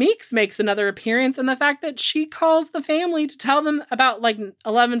 Regina Meeks makes another appearance, and the fact that she calls the family to tell them about like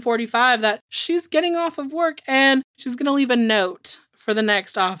 11:45 that she's getting off of work and she's going to leave a note for the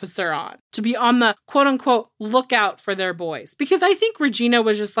next officer on to be on the quote unquote lookout for their boys. Because I think Regina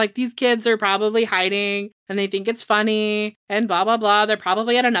was just like, these kids are probably hiding and they think it's funny and blah, blah, blah. They're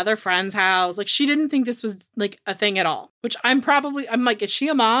probably at another friend's house. Like, she didn't think this was like a thing at all, which I'm like, is she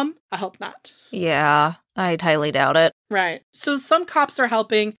a mom? I hope not. Yeah, I'd highly doubt it. Right. So some cops are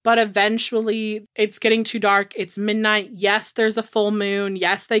helping, but eventually it's getting too dark. It's midnight. Yes, there's a full moon.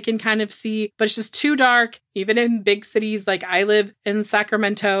 Yes, they can kind of see, but it's just too dark. Even in big cities, like I live in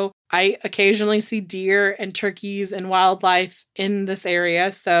Sacramento, I occasionally see deer and turkeys and wildlife in this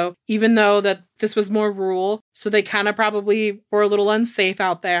area. So even though that this was more rural, so they kind of probably were a little unsafe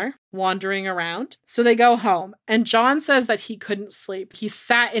out there wandering around. So they go home, and John says that he couldn't sleep. He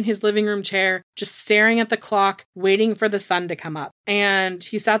sat in his living room chair, just staring at the clock, waiting for the sun to come up. And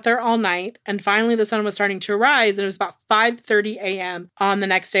he sat there all night, and finally the sun was starting to rise, and it was about 5:30 a.m. on the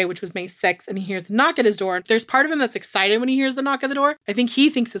next day, which was May 6th, and he hears a knock at his door. There's part of him that's excited when he hears the knock at the door. I think he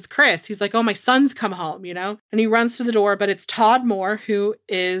thinks it's Chris. He's like, oh, my son's come home, And he runs to the door, but it's Todd Moore, who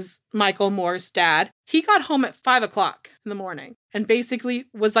is Michael Moore's dad. He got home at 5 o'clock in the morning and basically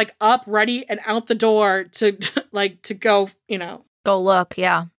was like up, ready, and out the door to to go, Go look,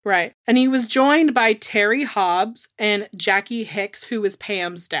 yeah. Right. And he was joined by Terry Hobbs and Jackie Hicks, who was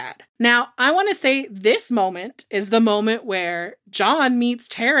Pam's dad. Now, I want to say this moment is the moment where John meets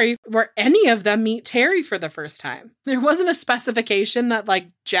Terry, where any of them meet Terry for the first time. There wasn't a specification that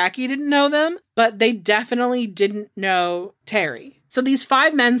Jackie didn't know them, but they definitely didn't know Terry. So these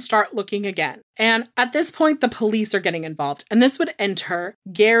 5 men start looking again. And at this point, the police are getting involved. And this would enter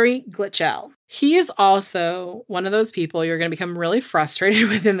Gary Glitchell. He is also one of those people you're going to become really frustrated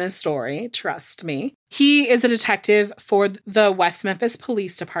with in this story. Trust me. He is a detective for the West Memphis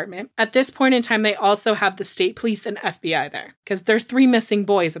Police Department. At this point in time, they also have the state police and FBI there because there's 3 missing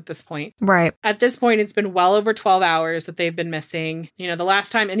boys at this point. Right. At this point, it's been well over 12 hours that they've been missing. The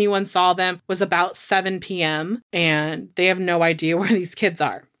last time anyone saw them was about 7 p.m. and they have no idea where these kids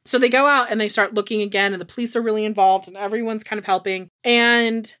are. So they go out and they start looking again, and the police are really involved and everyone's kind of helping.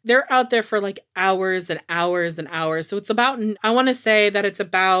 And they're out there for hours and hours and hours. So it's about, I want to say that it's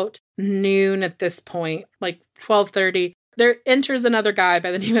about noon at this point, 12:30. There enters another guy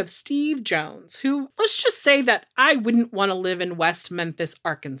by the name of Steve Jones, who, let's just say that I wouldn't want to live in West Memphis,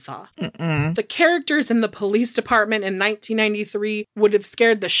 Arkansas. Mm-mm. The characters in the police department in 1993 would have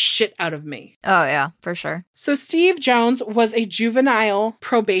scared the shit out of me. Oh, yeah, for sure. So Steve Jones was a juvenile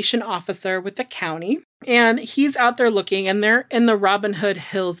probation officer with the county. And he's out there looking, and they're in the Robin Hood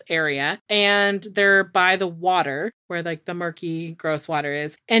Hills area, and they're by the water where like the murky, gross water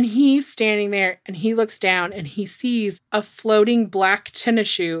is. And he's standing there, and he looks down, and he sees a floating black tennis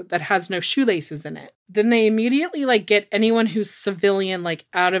shoe that has no shoelaces in it. Then they immediately like get anyone who's civilian like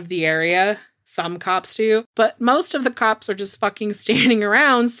out of the area. Some cops do, but most of the cops are just fucking standing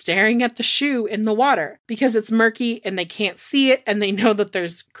around staring at the shoe in the water because it's murky and they can't see it, and they know that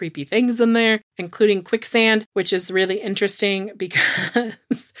there's creepy things in there, including quicksand, which is really interesting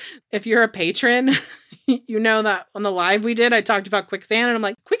because if you're a patron, you know that on the live we did, I talked about quicksand, and I'm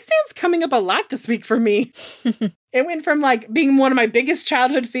like, quicksand's coming up a lot this week for me. It went from like being one of my biggest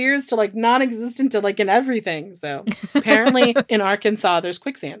childhood fears to like non-existent to like in everything. So apparently in Arkansas, there's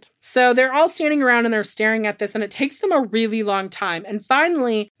quicksand. So they're all standing around and they're staring at this, and it takes them a really long time. And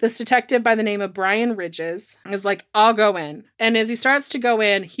finally, this detective by the name of Brian Ridges is like, I'll go in. And as he starts to go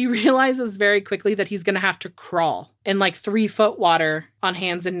in, he realizes very quickly that he's going to have to crawl in like 3-foot water on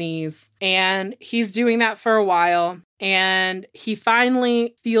hands and knees. And he's doing that for a while. And he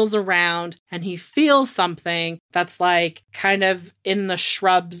finally feels around and he feels something that's like kind of in the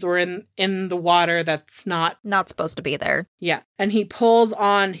shrubs or in the water that's not supposed to be there. Yeah. And he pulls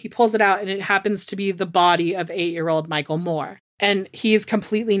it out, and it happens to be the body of 8-year-old Michael Moore. And he's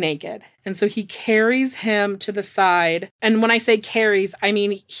completely naked. And so he carries him to the side. And when I say carries, I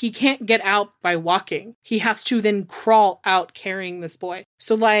mean he can't get out by walking. He has to then crawl out carrying this boy.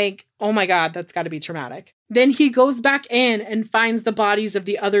 So like, oh my God, that's got to be traumatic. Then he goes back in and finds the bodies of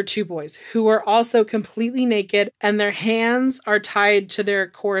the other 2 boys who are also completely naked, and their hands are tied to their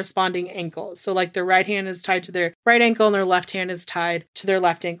corresponding ankles. So like their right hand is tied to their right ankle and their left hand is tied to their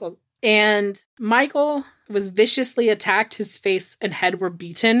left ankle. And Michael was viciously attacked. His face and head were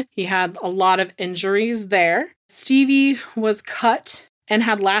beaten. He had a lot of injuries there. Stevie was cut and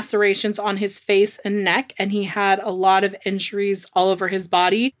had lacerations on his face and neck, and he had a lot of injuries all over his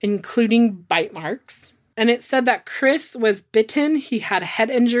body, including bite marks. And it said that Chris was bitten, he had head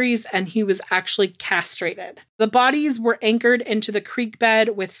injuries, and he was actually castrated. The bodies were anchored into the creek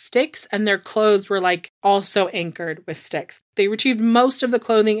bed with sticks, and their clothes were like also anchored with sticks. They retrieved most of the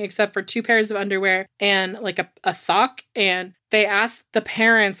clothing except for 2 pairs of underwear and like a sock. And they asked the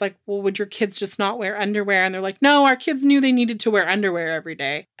parents, like, well, would your kids just not wear underwear? And they're like, no, our kids knew they needed to wear underwear every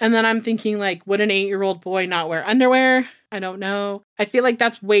day. And then I'm thinking, like, would an 8-year-old boy not wear underwear? I don't know. I feel like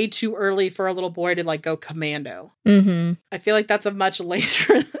that's way too early for a little boy to like go commando. Mm-hmm. I feel like that's a much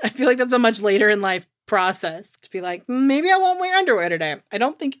later in life process to be like, maybe I won't wear underwear today. I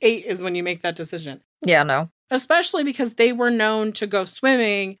don't think 8 is when you make that decision. Yeah, no. Especially because they were known to go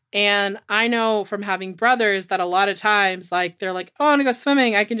swimming. And I know from having brothers that a lot of times, like, they're like, oh, I want to go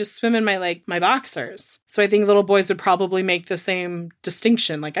swimming. I can just swim in my boxers. So I think little boys would probably make the same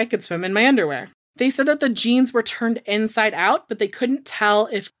distinction. Like, I could swim in my underwear. They said that the jeans were turned inside out, but they couldn't tell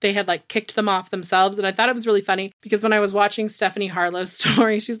if they had like kicked them off themselves. And I thought it was really funny because when I was watching Stephanie Harlow's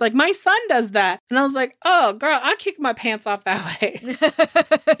story, she's like, my son does that. And I was like, oh, girl, I kick my pants off that way.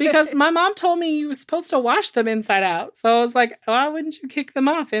 Because my mom told me you were supposed to wash them inside out. So I was like, why wouldn't you kick them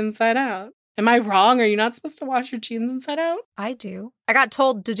off inside out? Am I wrong? Are you not supposed to wash your jeans inside out? I do. I got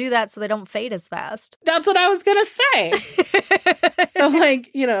told to do that so they don't fade as fast. That's what I was going to say. So,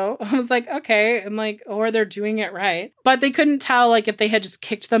 like, you know, I was like, okay. I'm like, or they're doing it right. But they couldn't tell, like, if they had just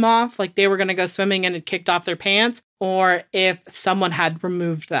kicked them off, like they were going to go swimming and had kicked off their pants, or if someone had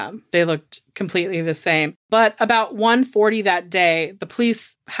removed them. They looked completely the same. But about 1:40 that day, the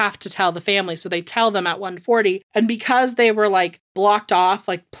police have to tell the family. So they tell them at 1:40. And because they were like blocked off,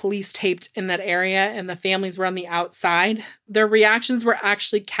 like police taped in that area, and the families were on the outside, their reactions were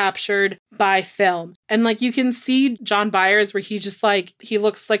actually captured by film. And like you can see John Byers where he just like, he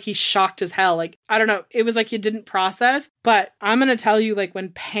looks like he's shocked as hell. Like, I don't know. It was like he didn't process. But I'm going to tell you, like, when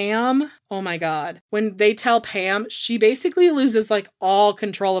Pam, oh my God, when they tell Pam, she basically loses like all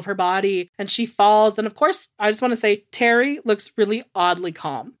control of her body and she falls. And of course, I just want to say Terry looks really oddly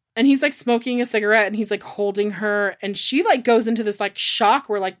calm. And he's like smoking a cigarette and he's like holding her. And she like goes into this like shock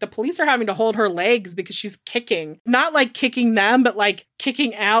where like the police are having to hold her legs because she's kicking. Not like kicking them, but like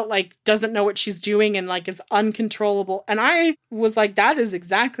kicking out, like doesn't know what she's doing and like is uncontrollable. And I was like, that is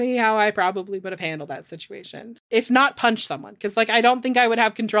exactly how I probably would have handled that situation. If not punch someone. Because like I don't think I would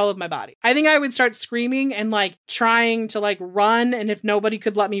have control of my body. I think I would start screaming and like trying to like run. And if nobody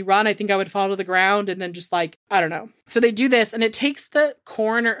could let me run, I think I would fall to the ground and then just like, I don't know. So they do this and it takes the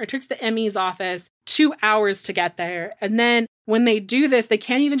coroner, it takes the ME's office 2 hours to get there. And then when they do this, they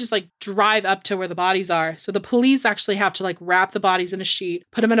can't even just like drive up to where the bodies are. So the police actually have to like wrap the bodies in a sheet,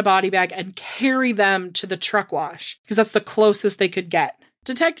 put them in a body bag and carry them to the truck wash because that's the closest they could get.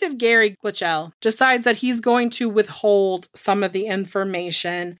 Detective Gary Glitchell decides that he's going to withhold some of the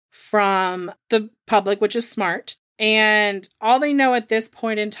information from the public, which is smart. And all they know at this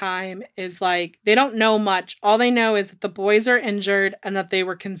point in time is like, they don't know much. All they know is that the boys are injured and that they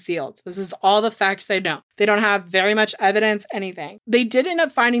were concealed. This is all the facts they know. They don't have very much evidence, anything. They did end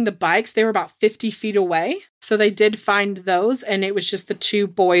up finding the bikes. They were about 50 feet away. So they did find those. And it was just the two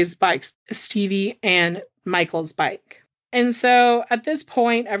boys' bikes, Stevie and Michael's bike. And so at this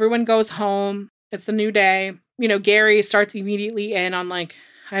point, everyone goes home. It's a new day. You know, Gary starts immediately in on like,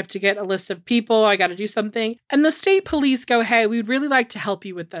 I have to get a list of people. I got to do something. And the state police go, hey, we'd really like to help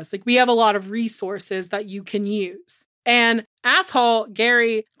you with this. Like, we have a lot of resources that you can use. And asshole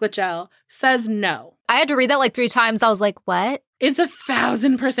Gary Glitchell says no. I had to read that like 3 times. I was like, what? It's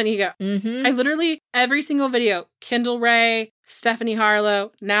 1,000% ego. Mm-hmm. I literally, every single video, Kendall Ray, Stephanie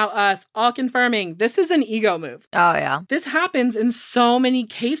Harlow, now us, all confirming this is an ego move. Oh, yeah. This happens in so many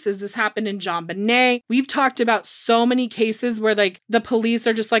cases. This happened in John Bonet. We've talked about so many cases where like the police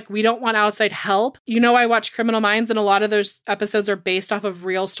are just like, we don't want outside help. You know, I watch Criminal Minds and a lot of those episodes are based off of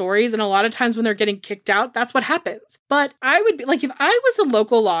real stories. And a lot of times when they're getting kicked out, that's what happens. But I would be like, if I was a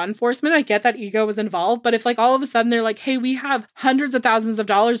local law enforcement, I get that ego was involved. But if like all of a sudden they're like, hey, we have hundreds of thousands of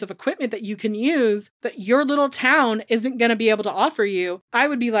dollars of equipment that you can use that your little town isn't going to be able to offer you, I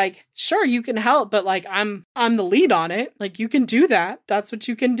would be like, sure, you can help, but like I'm the lead on it. Like you can do that. That's what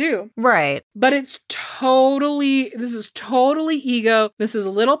you can do. Right. But this is totally ego. This is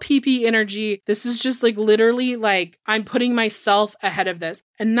a little pee-pee energy. This is just like literally like I'm putting myself ahead of this.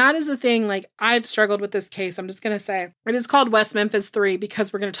 And that is the thing, like I've struggled with this case. I'm just going to say it is called West Memphis 3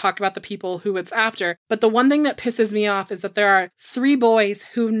 because we're going to talk about the people who it's after. But the one thing that pisses me off is that there are 3 boys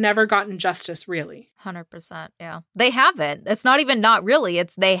who've never gotten justice, really. 100%. Yeah. They haven't. It's not even not really.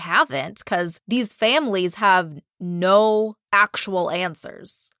 It's they haven't because these families have no actual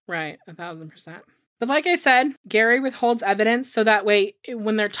answers. Right. 1,000%. But like I said, Gary withholds evidence so that way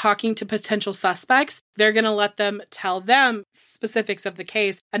when they're talking to potential suspects, they're going to let them tell them specifics of the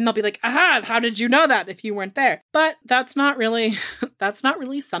case. And they'll be like, aha, how did you know that if you weren't there? But that's not really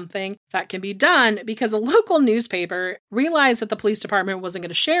something that can be done because a local newspaper realized that the police department wasn't going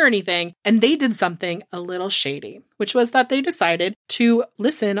to share anything. And they did something a little shady, which was that they decided to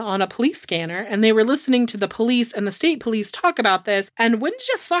listen on a police scanner. And they were listening to the police and the state police talk about this. And wouldn't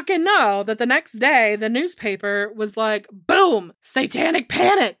you fucking know that the next day, the newspaper was like, boom, satanic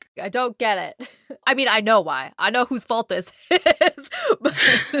panic. I don't get it. I mean, I know why. I know whose fault this is.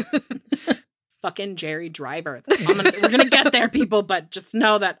 Fucking Jerry Driver. We're going to get there, people, but just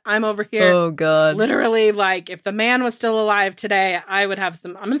know that I'm over here. Oh, God. Literally, like, if the man was still alive today, I'm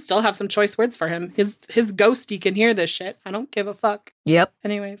going to still have some choice words for him. His ghosty can hear this shit. I don't give a fuck. Yep.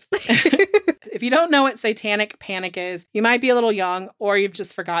 Anyways. If you don't know what satanic panic is, you might be a little young or you've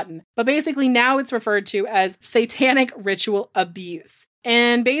just forgotten. But basically now it's referred to as satanic ritual abuse.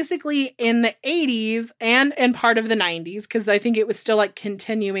 And basically in the 80s and part of the 90s, because I think it was still like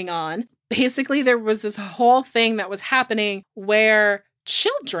continuing on, basically there was this whole thing that was happening where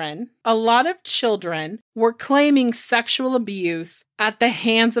a lot of children were claiming sexual abuse at the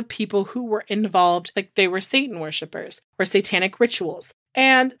hands of people who were involved, like they were Satan worshipers or satanic rituals.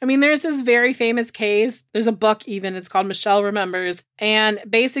 And I mean, there's this very famous case. There's a book even. It's called Michelle Remembers. And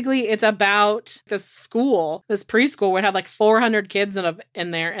basically it's about this school, this preschool where it had like 400 kids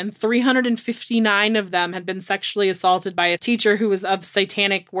in there. And 359 of them had been sexually assaulted by a teacher who was of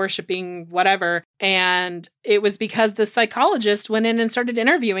satanic worshiping whatever. And it was because the psychologist went in and started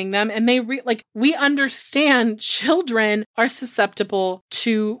interviewing them. And we understand children are susceptible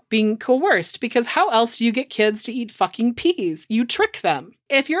to being coerced because how else do you get kids to eat fucking peas? You trick them.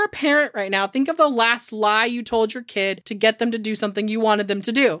 If you're a parent right now, think of the last lie you told your kid to get them to do something you wanted them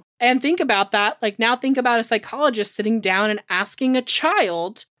to do. And think about that. Like now think about a psychologist sitting down and asking a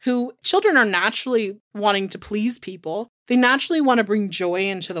child children are naturally wanting to please people. They naturally want to bring joy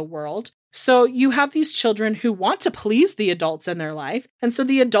into the world. So you have these children who want to please the adults in their life. And so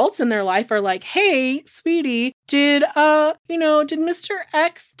the adults in their life are like, hey, sweetie, did Mr.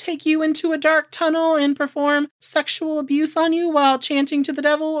 X take you into a dark tunnel and perform sexual abuse on you while chanting to the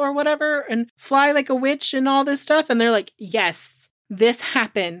devil or whatever and fly like a witch and all this stuff? And they're like, yes, this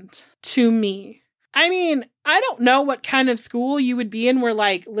happened to me. I mean, I don't know what kind of school you would be in where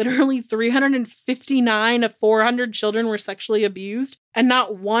like literally 359 of 400 children were sexually abused and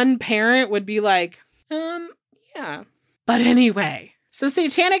not one parent would be like, yeah. But anyway, so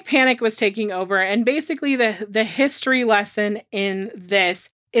satanic panic was taking over. And basically the history lesson in this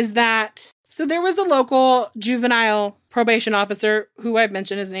is that, so there was a local juvenile probation officer who I've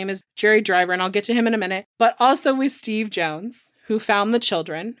mentioned, his name is Jerry Driver, and I'll get to him in a minute, but also with Steve Jones, who found the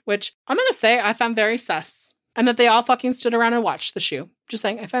children, which I'm going to say I found very sus. And that they all fucking stood around and watched the shoe. Just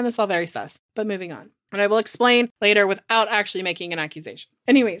saying, I find this all very sus. But moving on. And I will explain later without actually making an accusation.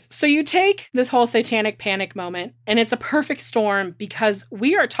 Anyways, so you take this whole satanic panic moment, and it's a perfect storm because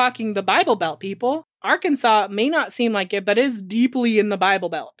we are talking the Bible Belt, people. Arkansas may not seem like it, but it is deeply in the Bible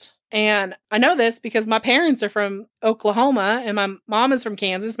Belt. And I know this because my parents are from Oklahoma and my mom is from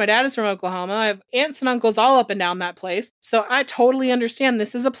Kansas. My dad is from Oklahoma. I have aunts and uncles all up and down that place. So I totally understand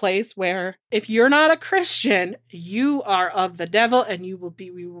this is a place where if you're not a Christian, you are of the devil and we will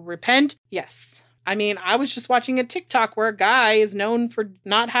repent. Yes. I mean, I was just watching a TikTok where a guy is known for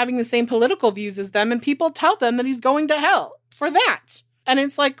not having the same political views as them and people tell them that he's going to hell for that. And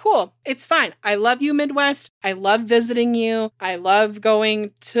it's like, cool, it's fine. I love you, Midwest. I love visiting you. I love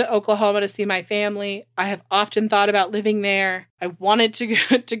going to Oklahoma to see my family. I have often thought about living there. I wanted to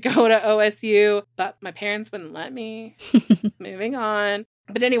go to OSU, but my parents wouldn't let me. Moving on.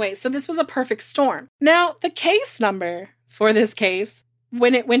 But anyway, so this was a perfect storm. Now, the case number for this case,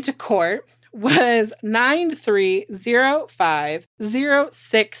 when it went to court, was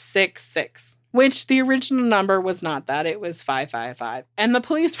 93050666. Which the original number was not that. It was 555. And the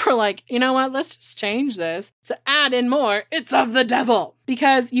police were like, you know what? Let's just change this to add in more. It's of the devil.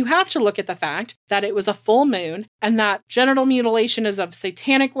 Because you have to look at the fact that it was a full moon and that genital mutilation is of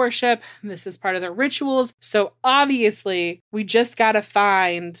satanic worship. This is part of their rituals. So obviously, we just got to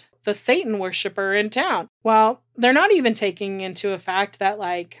find the Satan worshiper in town. Well, they're not even taking into a fact that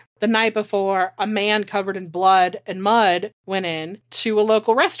the night before, a man covered in blood and mud went in to a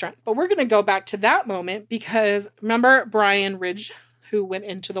local restaurant. But we're going to go back to that moment because remember Brian Ridge, who went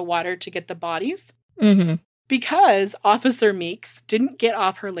into the water to get the bodies? Mm-hmm. Because Officer Meeks didn't get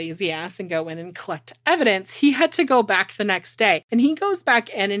off her lazy ass and go in and collect evidence, he had to go back the next day. And he goes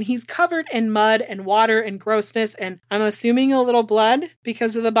back in and he's covered in mud and water and grossness. And I'm assuming a little blood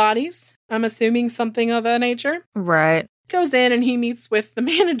because of the bodies. I'm assuming something of that nature. Right. Goes in and he meets with the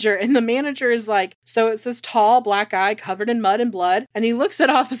manager, and the manager is like, so it's this tall black guy covered in mud and blood, and he looks at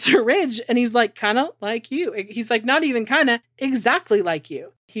Officer Ridge and he's like, kind of like you. He's like, not even kind of, exactly like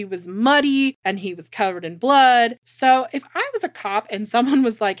you. He was muddy and he was covered in blood. So if I was a cop and someone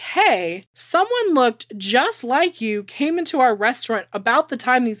was like, hey, someone looked just like you, came into our restaurant about the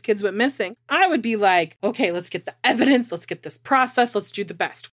time these kids went missing, I would be like, okay, let's get the evidence. Let's get this process. Let's do the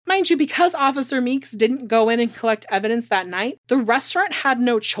best. Mind you, because Officer Meeks didn't go in and collect evidence that night, the restaurant had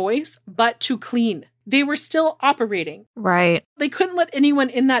no choice but to clean. They were still operating. Right. They couldn't let anyone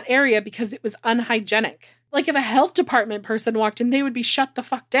in that area because it was unhygienic. Like if a health department person walked in, they would be shut the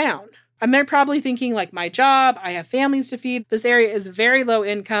fuck down. And they're probably thinking my job, I have families to feed. This area is very low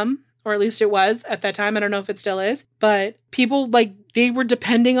income, or at least it was at that time. I don't know if it still is, but people they were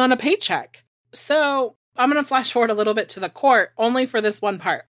depending on a paycheck. So I'm going to flash forward a little bit to the court only for this one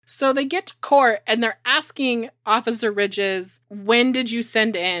part. So they get to court and they're asking Officer Ridges, when did you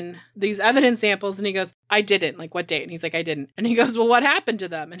send in these evidence samples? And he goes, I didn't. What date? And he's like, I didn't. And he goes, well, what happened to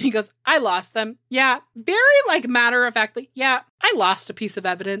them? And he goes, I lost them. Yeah. Very matter of factly. Yeah, I lost a piece of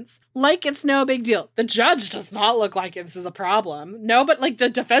evidence. It's no big deal. The judge does not look like this is a problem. No, but the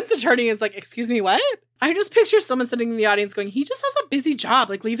defense attorney is like, excuse me, what? I just picture someone sitting in the audience going, he just has a busy job.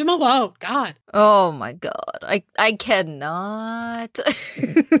 Leave him alone. God. Oh my God. I cannot.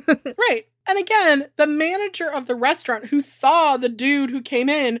 Right. And again, the manager of the restaurant who saw the dude who came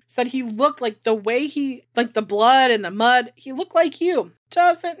in said he looked the way the blood and the mud, he looked like you.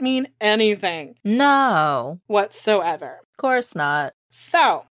 Doesn't mean anything. No. Whatsoever. Of course not.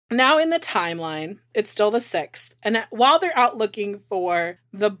 So, now in the timeline, it's still the 6th. And while they're out looking for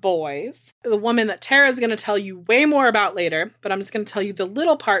the boys, the woman that Tara's going to tell you way more about later, but I'm just going to tell you the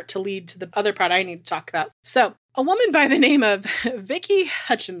little part to lead to the other part I need to talk about. So, a woman by the name of Vicky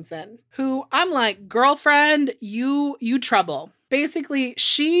Hutchinson, who I'm like, girlfriend, you trouble. Basically,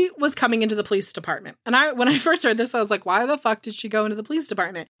 she was coming into the police department. And when I first heard this, I was like, why the fuck did she go into the police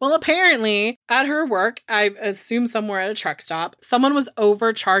department? Well, apparently at her work, I assume somewhere at a truck stop, someone was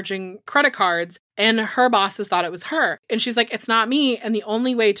overcharging credit cards and her bosses thought it was her. And she's like, it's not me. And the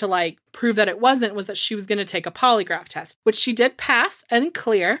only way to prove that it wasn't was that she was going to take a polygraph test, which she did pass and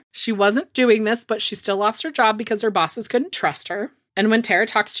clear. She wasn't doing this, but she still lost her job because her bosses couldn't trust her. And when Tara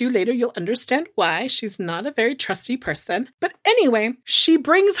talks to you later, you'll understand why. She's not a very trusty person. But anyway, she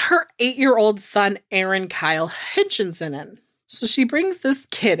brings her 8-year-old son, Aaron Kyle Hutchinson, in. So she brings this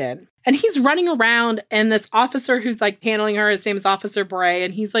kid in. And he's running around, and this officer who's handling her, his name is Officer Bray,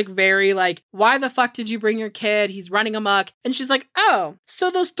 and he's very why the fuck did you bring your kid? He's running amok. And she's like, oh, so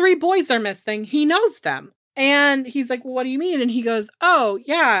those 3 boys are missing. He knows them. And he's like, well, what do you mean? And he goes, oh,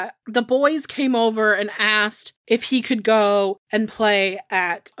 yeah, the boys came over and asked if he could go and play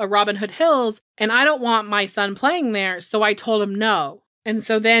at a Robin Hood Hills. And I don't want my son playing there. So I told him no. And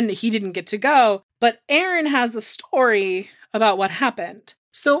so then he didn't get to go. But Aaron has a story about what happened.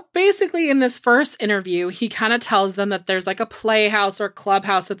 So basically in this first interview, he kind of tells them that there's like a playhouse or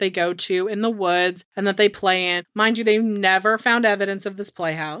clubhouse that they go to in the woods and that they play in. Mind you, they've never found evidence of this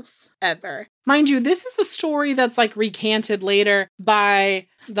playhouse, ever. Mind you, this is a story that's like recanted later by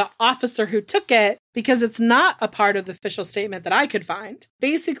the officer who took it because it's not a part of the official statement that I could find.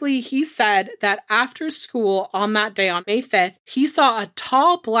 Basically, he said that after school on that day on May 5th, he saw a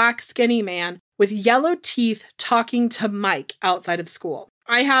tall, black, skinny man with yellow teeth talking to Mike outside of school.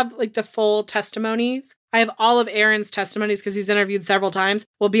 I have like the full testimonies. I have all of Aaron's testimonies because he's interviewed several times.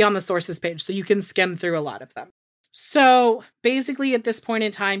 Will be on the sources page, so you can skim through a lot of them. So basically at this point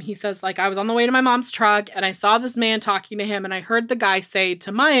in time, he says, like, I was on the way to my mom's truck and I saw this man talking to him and I heard the guy say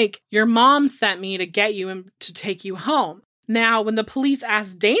to Mike, your mom sent me to get you and to take you home. Now, when the police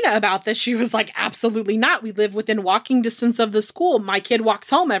asked Dana about this, she was like, absolutely not. We live within walking distance of the school. My kid walks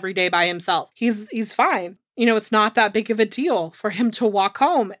home every day by himself. He's fine. You know, it's not that big of a deal for him to walk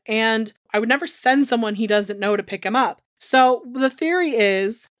home. And I would never send someone he doesn't know to pick him up. So the theory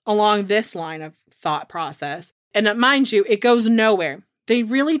is along this line of thought process. And mind you, it goes nowhere. They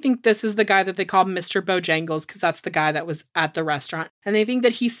really think this is the guy that they call Mr. Bojangles because that's the guy that was at the restaurant. And they think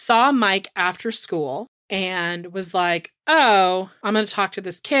that he saw Mike after school and was like, oh, I'm going to talk to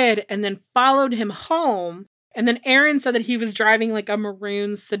this kid, and then followed him home. And then Aaron said that he was driving like a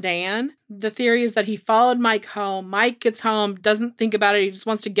maroon sedan. The theory is that he followed Mike home. Mike gets home, doesn't think about it. He just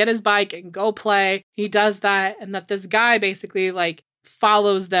wants to get his bike and go play. He does that. And that this guy basically like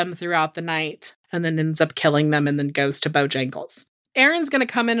follows them throughout the night and then ends up killing them and then goes to Bojangles. Aaron's going to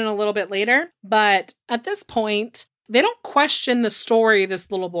come in a little bit later. But at this point, they don't question the story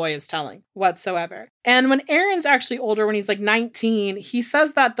this little boy is telling whatsoever. And when Aaron's actually older, when he's like 19, he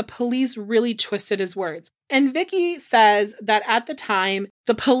says that the police really twisted his words. And Vicky says that at the time,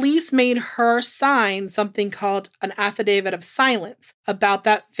 the police made her sign something called an affidavit of silence about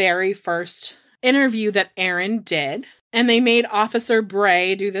that very first interview that Aaron did. And they made Officer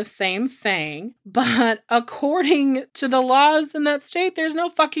Bray do the same thing. But according to the laws in that state, there's no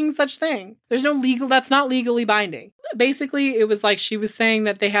fucking such thing. There's no legal, that's not legally binding. Basically, it was like she was saying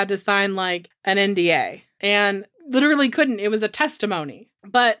that they had to sign like an NDA. And literally couldn't. It was a testimony.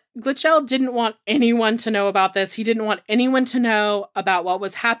 But Glitchell didn't want anyone to know about this. He didn't want anyone to know about what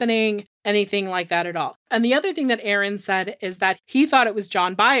was happening, anything like that at all. And the other thing that Aaron said is that he thought it was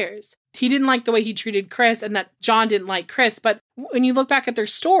John Byers. He didn't like the way he treated Chris and that John didn't like Chris. But when you look back at their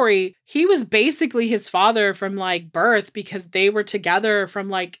story, he was basically his father from like birth because they were together from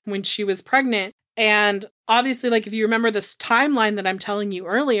like when she was pregnant. And obviously, like if you remember this timeline that I'm telling you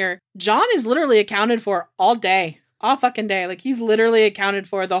earlier, John is literally accounted for all day. All fucking day. Like he's literally accounted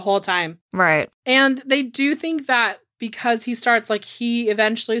for the whole time. Right. And they do think that because he starts like he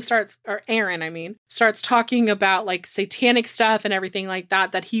eventually starts, or Aaron, I mean, starts talking about like satanic stuff and everything like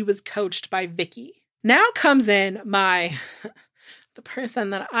that, that he was coached by Vicky. Now comes in the person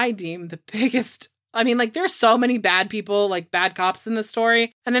that I deem the biggest. I mean, like there's so many bad people, like bad cops in the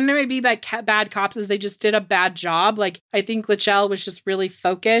story. And then there may be bad cops as they just did a bad job. Like I think Glitchell was just really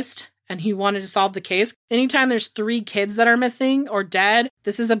focused. And he wanted to solve the case. Anytime there's 3 kids that are missing or dead,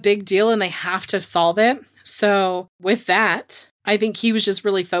 this is a big deal and they have to solve it. So with that, I think he was just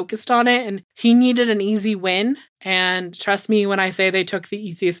really focused on it and he needed an easy win. And trust me when I say they took the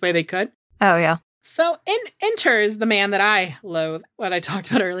easiest way they could. Oh, yeah. So enters the man that I loathe, what I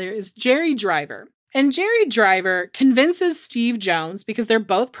talked about earlier, is Jerry Driver. And Jerry Driver convinces Steve Jones, because they're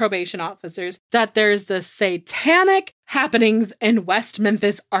both probation officers, that there's the satanic happenings in West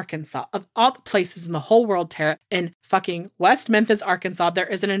Memphis, Arkansas. Of all the places in the whole world, Tara, in fucking West Memphis, Arkansas, there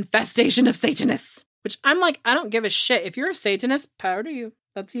is an infestation of Satanists. Which I'm like, I don't give a shit. If you're a Satanist, power to you.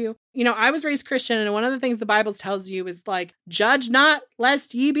 That's you. You know, I was raised Christian, and one of the things the Bible tells you is like, judge not,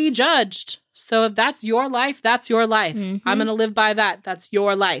 lest ye be judged. So if that's your life, that's your life. Mm-hmm. I'm going to live by that. That's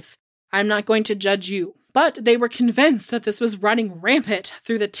your life. I'm not going to judge you. But they were convinced that this was running rampant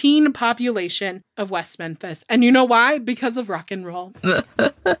through the teen population of West Memphis. And you know why? Because of rock and roll.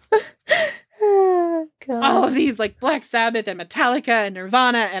 Oh, God. All of these, like Black Sabbath and Metallica and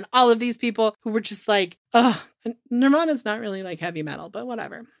Nirvana and all of these people who were just like, ugh. Nirvana's not really like heavy metal, but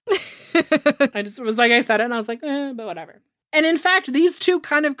whatever. I just was like, I said it and I was like, but whatever. And in fact, these two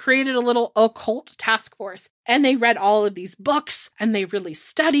kind of created a little occult task force. And they read all of these books and they really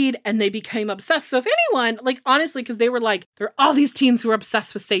studied and they became obsessed. So if anyone, like honestly, because they were like, there are all these teens who are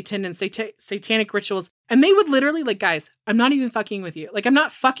obsessed with Satan and satanic rituals. And they would literally, like, guys, I'm not even fucking with you. Like, I'm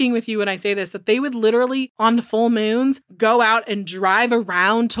not fucking with you when I say this, that they would literally on full moons go out and drive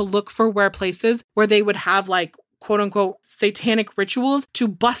around to look for places where they would have like, quote unquote, satanic rituals to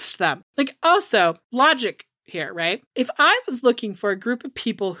bust them. Like, also, logic here, right? If I was looking for a group of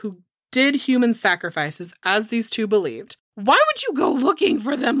people who did human sacrifices, as these two believed, why would you go looking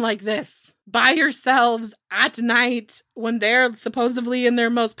for them like this by yourselves at night when they're supposedly in their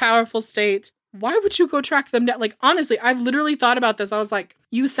most powerful state? Why would you go track them down? Like, honestly, I've literally thought about this. I was like,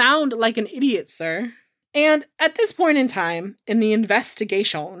 you sound like an idiot, sir. And at this point in time, in the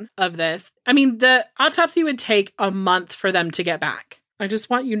investigation of this, I mean, the autopsy would take a month for them to get back. I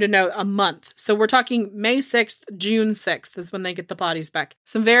just want you to know, a month. So we're talking May 6th, June 6th is when they get the bodies back.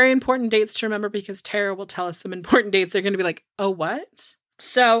 Some very important dates to remember because Tara will tell us some important dates. They're going to be like, oh, what?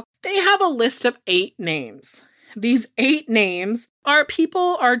 So they have a list of 8 names. These 8 names are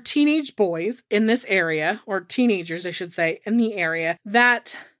teenage boys in this area, or teenagers, I should say, in the area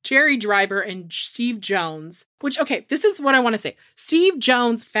that Jerry Driver and Steve Jones, which, okay, this is what I want to say. Steve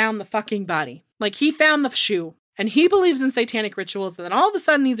Jones found the fucking body. Like, he found the shoe. And he believes in satanic rituals, and then all of a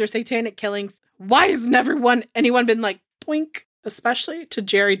sudden these are satanic killings. Why has anyone been like, boink? Especially to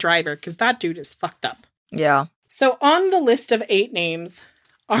Jerry Driver, because that dude is fucked up. Yeah. So on the list of 8 names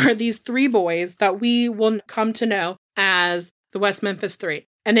are these 3 boys that we will come to know as the West Memphis 3.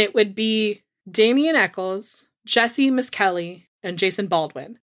 And it would be Damian Eccles, Jesse Miskelly, and Jason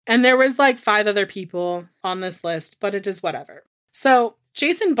Baldwin. And there was like 5 other people on this list, but it is whatever. So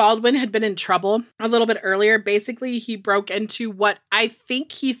Jason Baldwin had been in trouble a little bit earlier. Basically, he broke into what I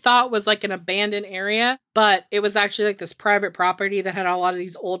think he thought was like an abandoned area, but it was actually like this private property that had a lot of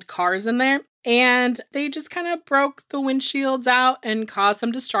these old cars in there. And they just kind of broke the windshields out and caused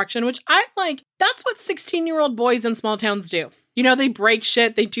some destruction, which I'm like, that's what 16-year-old boys in small towns do. You know, they break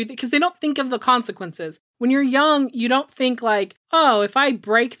shit, they do because they don't think of the consequences. When you're young, you don't think like, oh, if I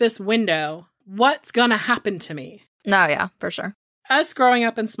break this window, what's gonna happen to me? No, yeah, for sure. Us growing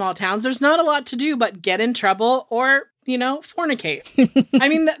up in small towns, there's not a lot to do but get in trouble or, you know, fornicate. I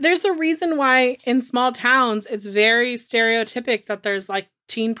mean, there's the reason why in small towns, it's very stereotypic that there's like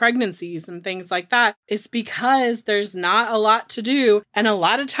teen pregnancies and things like that. It's because there's not a lot to do. And a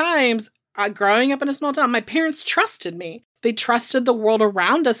lot of times growing up in a small town, my parents trusted me. They trusted the world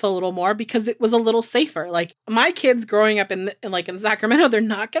around us a little more because it was a little safer. Like my kids growing up in Sacramento, they're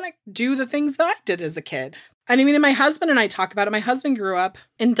not going to do the things that I did as a kid. And I mean, and my husband and I talk about it. My husband grew up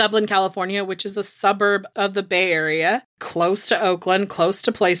in Dublin, California, which is a suburb of the Bay Area, close to Oakland, close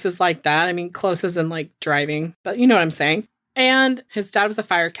to places like that. I mean, close as in like driving, but you know what I'm saying. And his dad was a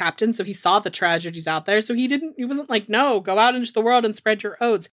fire captain, so he saw the tragedies out there. So he wasn't like, no, go out into the world and spread your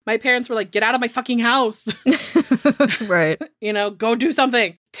odes. My parents were like, get out of my fucking house. Right. You know, go do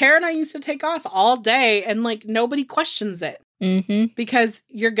something. Tara and I used to take off all day and like nobody questions it. Mm-hmm. Because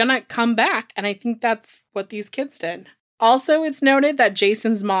you're gonna come back. And I think that's what these kids did. Also, it's noted that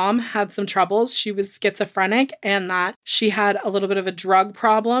Jason's mom had some troubles. She was schizophrenic and that she had a little bit of a drug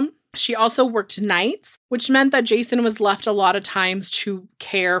problem. She also worked nights, which meant that Jason was left a lot of times to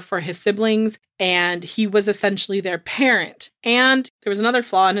care for his siblings, and he was essentially their parent. And there was another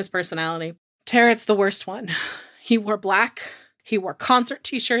flaw in his personality. Tarrett's the worst one. He wore black. He wore concert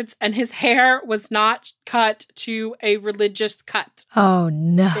t-shirts, and his hair was not cut to a religious cut. Oh,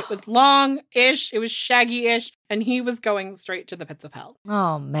 no. It was long-ish, it was shaggy-ish, and he was going straight to the pits of hell.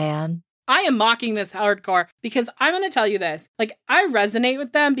 Oh, man. I am mocking this hardcore because I'm going to tell you this. Like, I resonate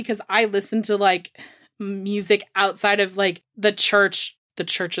with them because I listen to, like, music outside of, like, the church. The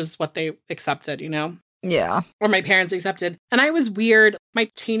church is what they accepted, you know? Yeah. Or my parents accepted. And I was weird. My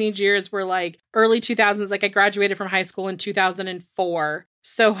teenage years were, like, early 2000s. Like, I graduated from high school in 2004.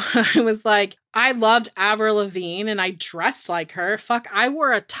 So I was like, I loved Avril Lavigne and I dressed like her. Fuck, I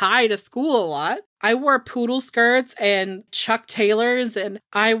wore a tie to school a lot. I wore poodle skirts and Chuck Taylors, and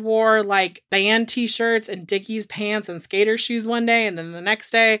I wore like band t-shirts and Dickies pants and skater shoes one day. And then the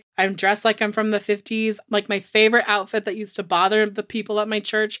next day I'm dressed like I'm from the 50s. Like my favorite outfit that used to bother the people at my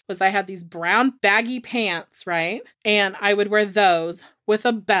church was I had these brown baggy pants, right? And I would wear those with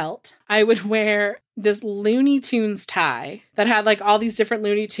a belt. I would wear this Looney Tunes tie that had like all these different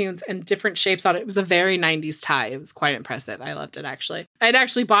Looney Tunes and different shapes on it. It was a very 90s tie. It was quite impressive. I loved it, actually. I'd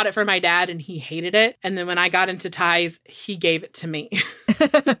actually bought it for my dad and he hated it. And then when I got into ties, he gave it to me.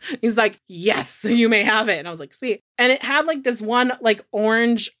 He's like, yes, you may have it. And I was like, sweet. And it had like this one like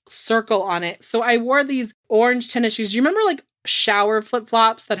orange circle on it. So I wore these orange tennis shoes. Do you remember like shower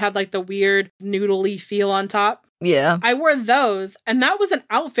flip-flops that had like the weird noodly feel on top? Yeah. I wore those, and that was an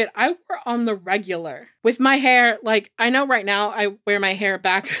outfit I wore on the regular with my hair. Like, I know right now I wear my hair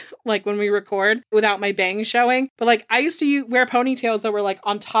back, like when we record without my bangs showing, but like I used to wear ponytails that were like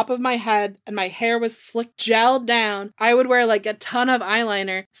on top of my head and my hair was slick gelled down. I would wear like a ton of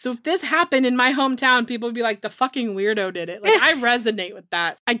eyeliner. So if this happened in my hometown, people would be like, the fucking weirdo did it. Like, I resonate with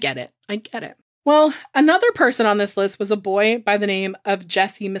that. I get it. I get it. Well, another person on this list was a boy by the name of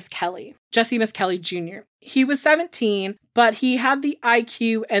Jesse Misskelley Jr. He was 17, but he had the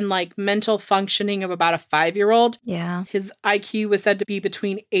IQ and like mental functioning of about a 5-year-old. Yeah. His IQ was said to be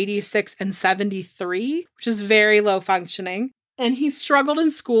between 86 and 73, which is very low functioning. And he struggled in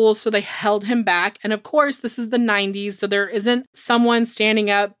school, so they held him back. And of course, this is the 90s, so there isn't someone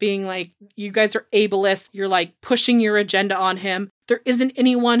standing up being like, you guys are ableist. You're like pushing your agenda on him. There isn't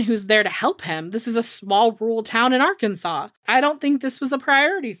anyone who's there to help him. This is a small rural town in Arkansas. I don't think this was a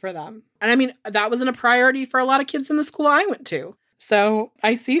priority for them. And I mean, that wasn't a priority for a lot of kids in the school I went to. So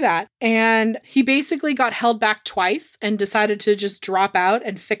I see that. And he basically got held back twice and decided to just drop out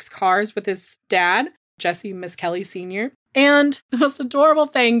and fix cars with his dad, Jesse Misskelley Sr. And the most adorable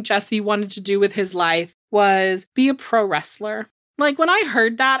thing Jesse wanted to do with his life was be a pro wrestler. Like, when I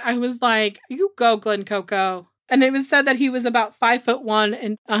heard that, I was like, you go, Glen Coco. And it was said that he was about 5'1"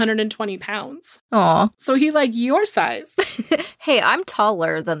 and 120 pounds. Aw. So he like your size. Hey, I'm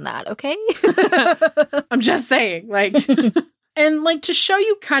taller than that, okay? I'm just saying, like... And like to show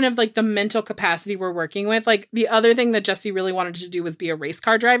you kind of like the mental capacity we're working with, like the other thing that Jesse really wanted to do was be a race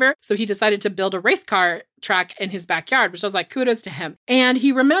car driver. So he decided to build a race car track in his backyard, which I was like, kudos to him. And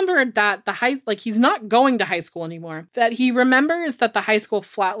he remembered that he's not going to high school anymore, that he remembers that the high school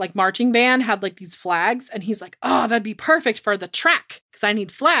marching band had like these flags. And he's like, oh, that'd be perfect for the track because I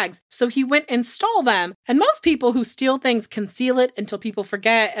need flags. So he went and stole them. And most people who steal things conceal it until people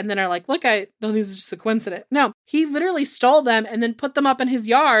forget and then are like, look, this is just a coincidence. No, he literally stole them and then put them up in his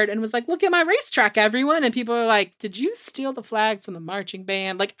yard and was like, look at my racetrack, everyone. And people are like, did you steal the flags from the marching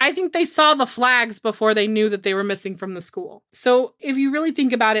band? Like, I think they saw the flags before they knew that they were missing from the school. So if you really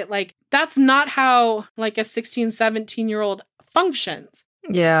think about it, like, that's not how like a 16, 17-year-old functions.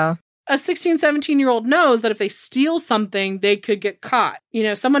 Yeah. A 16, 17-year-old knows that if they steal something, they could get caught. You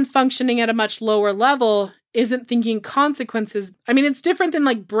know, someone functioning at a much lower level isn't thinking consequences. I mean, it's different than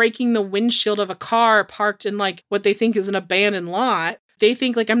like breaking the windshield of a car parked in like what they think is an abandoned lot. They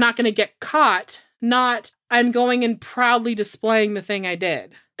think like, I'm not going to get caught, not I'm going and proudly displaying the thing I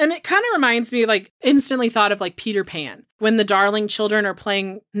did. And it kind of reminds me, like, instantly thought of like Peter Pan, when the darling children are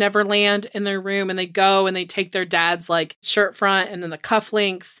playing Neverland in their room and they go and they take their dad's like shirt front and then the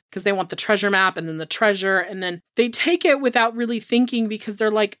cufflinks because they want the treasure map and then the treasure. And then they take it without really thinking because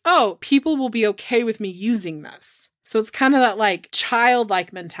they're like, oh, people will be okay with me using this. So it's kind of that like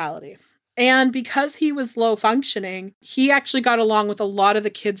childlike mentality. And because he was low functioning, he actually got along with a lot of the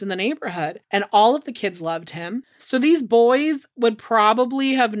kids in the neighborhood and all of the kids loved him. So these boys would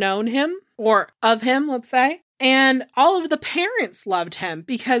probably have known him or of him, let's say. And all of the parents loved him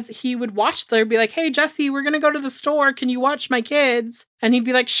because he would watch them, be like, hey, Jesse, we're going to go to the store. Can you watch my kids? And he'd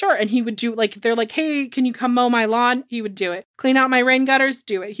be like, sure. And he would do like, they're like, hey, can you come mow my lawn? He would do it. Clean out my rain gutters?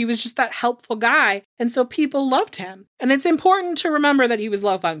 Do it. He was just that helpful guy. And so people loved him. And it's important to remember that he was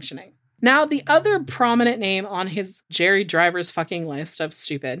low functioning. Now, the other prominent name on his Jerry Driver's fucking list of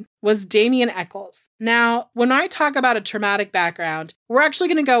stupid was Damien Eccles. Now, when I talk about a traumatic background, we're actually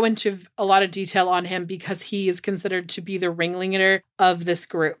going to go into a lot of detail on him because he is considered to be the ringleader of this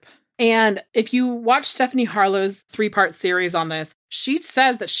group. And if you watch Stephanie Harlow's 3-part series on this, she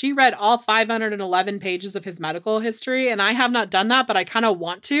says that she read all 511 pages of his medical history. And I have not done that, but I kind of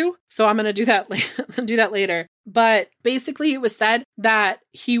want to. So I'm going to do that later. But basically it was said that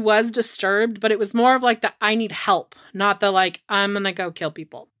he was disturbed, but it was more of like the I need help, not the like I'm going to go kill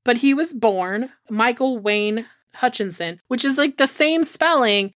people. But he was born Michael Wayne Hutchinson, which is like the same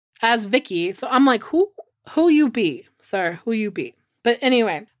spelling as Vicky. So I'm like, who you be, sir? Who you be? But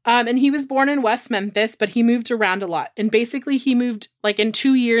anyway, and he was born in West Memphis, but he moved around a lot. And basically he moved, like in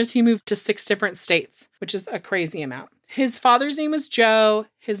 2 years, he moved to 6 different states, which is a crazy amount. His father's name was Joe.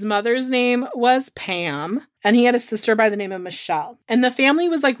 His mother's name was Pam. and he had a sister by the name of Michelle. And the family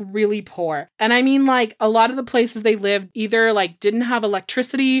was like really poor. And I mean, like a lot of the places they lived either like didn't have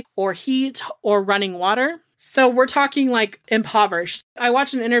electricity or heat or running water. So we're talking like impoverished. I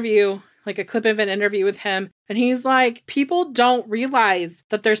watched an interview, like a clip of an interview with him, and he's like, people don't realize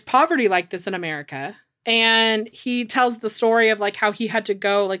that there's poverty like this in America. And he tells the story of like how he had to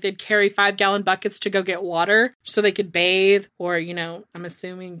go, like they'd carry 5-gallon buckets to go get water so they could bathe or, you know, I'm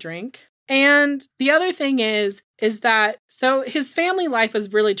assuming drink. And the other thing is that, so his family life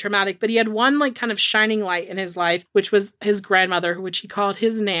was really traumatic, but he had one like kind of shining light in his life, which was his grandmother, which he called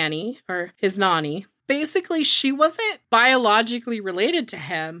his nanny or his nanny. Basically, she wasn't biologically related to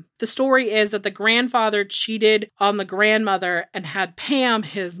him. The story is that the grandfather cheated on the grandmother and had Pam,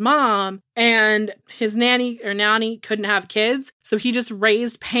 his mom, and his nanny couldn't have kids. So he just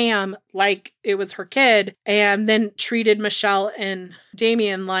raised Pam like it was her kid and then treated Michelle and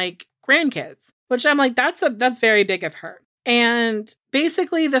Damien like grandkids, which I'm like, that's very big of her. And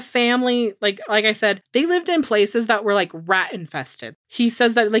basically the family, like I said, they lived in places that were like rat infested. He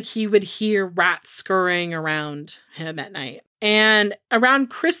says that like he would hear rats scurrying around him at night. And around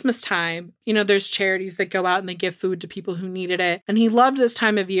Christmas time, you know, there's charities that go out and they give food to people who needed it. And he loved this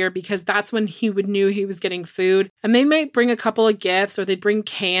time of year because that's when he knew he was getting food. And they might bring a couple of gifts or they'd bring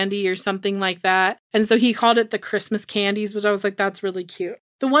candy or something like that. And so he called it the Christmas candies, which I was like, that's really cute.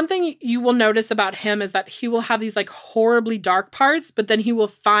 The one thing you will notice about him is that he will have these like horribly dark parts, but then he will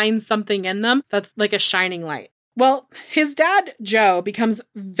find something in them that's like a shining light. Well, his dad, Joe, becomes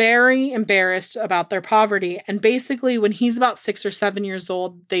very embarrassed about their poverty. And basically when he's about 6 or 7 years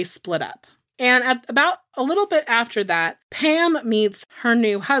old, they split up. And at about a little bit after that, Pam meets her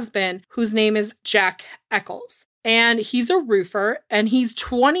new husband, whose name is Jack Eccles. And he's a roofer and he's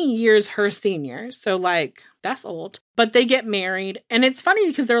 20 years her senior. So like, that's old. But they get married. And it's funny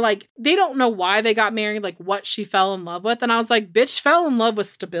because they're like, they don't know why they got married, like what she fell in love with. And I was like, bitch fell in love with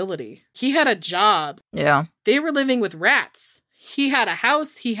stability. He had a job. Yeah. They were living with rats. He had a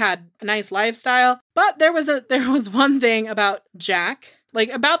house. He had a nice lifestyle. But there was one thing about Jack. Like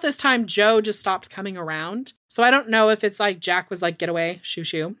about this time, Joe just stopped coming around. So I don't know if it's like Jack was like, get away, shoo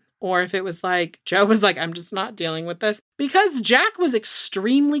shoo. Or if it was like, Joe was like, I'm just not dealing with this. Because Jack was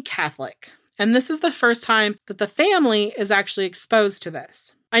extremely Catholic. And this is the first time that the family is actually exposed to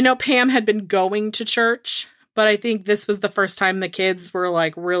this. I know Pam had been going to church, but I think this was the first time the kids were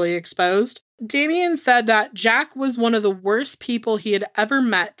like really exposed. Damien said that Jack was one of the worst people he had ever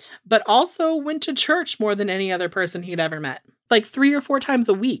met, but also went to church more than any other person he'd ever met. Like 3 or 4 times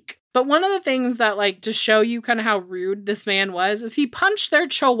a week. But one of the things that like to show you kind of how rude this man was is he punched their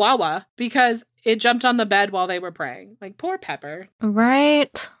chihuahua because it jumped on the bed while they were praying. Like poor Pepper.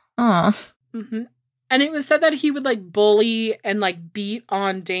 Right. Oh. Mm-hmm. And it was said that he would like bully and like beat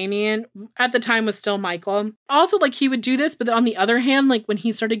on Damien. At the time was still Michael. Also like he would do this, but on the other hand, like when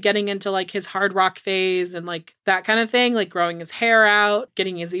he started getting into like his hard rock phase and like that kind of thing, like growing his hair out,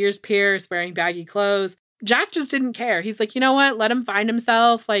 getting his ears pierced, wearing baggy clothes, Jack just didn't care. He's like, you know what? Let him find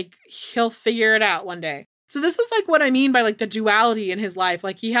himself. Like, he'll figure it out one day. So this is like what I mean by like the duality in his life.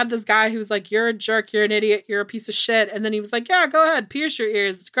 Like he had this guy who's like, you're a jerk, you're an idiot, you're a piece of shit. And then he was like, yeah, go ahead, pierce your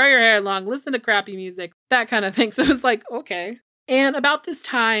ears, grow your hair long, listen to crappy music, that kind of thing. So it was like, okay. And about this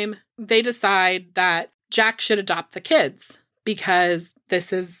time, they decide that Jack should adopt the kids because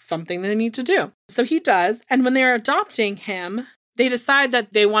this is something they need to do. So he does. And when they're adopting him, they decide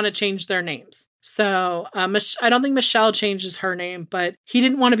that they want to change their names. So I don't think Michelle changes her name, but he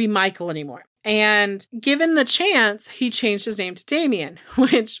didn't want to be Michael anymore. And given the chance, he changed his name to Damien,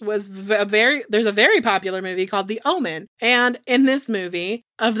 which was there's a very popular movie called The Omen. And in this movie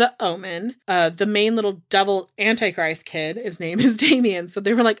of The Omen, the main little devil Antichrist kid, his name is Damien. So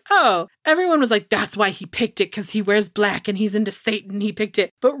they were like, oh, everyone was like, that's why he picked it because he wears black and he's into Satan. He picked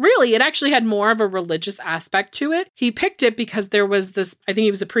it. But really, it actually had more of a religious aspect to it. He picked it because there was this, I think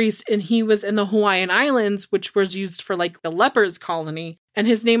he was a priest and he was in the Hawaiian Islands, which was used for like the lepers colony. And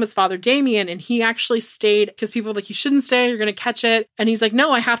his name was Father Damien, and he actually stayed because people were like, you shouldn't stay, you're going to catch it. And he's like,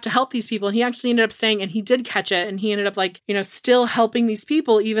 no, I have to help these people. And he actually ended up staying and he did catch it. And he ended up like, you know, still helping these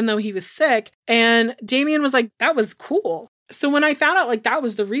people, even though he was sick. And Damien was like, that was cool. So when I found out like that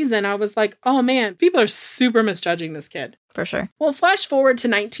was the reason, I was like, oh man, people are super misjudging this kid. For sure. Well, flash forward to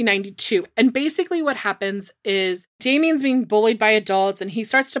 1992. And basically what happens is Damien's being bullied by adults and he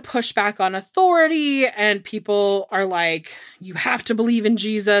starts to push back on authority. And people are like, you have to believe in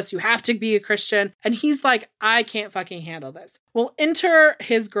Jesus. You have to be a Christian. And he's like, I can't fucking handle this. Well, enter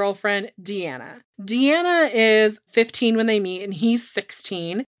his girlfriend, Deanna. Deanna is 15 when they meet and he's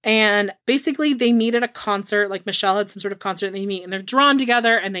 16. And basically they meet at a concert, like Michelle had some sort of concert and they meet and they're drawn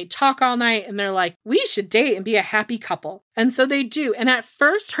together and they talk all night and they're like, we should date and be a happy couple. And so they do. And at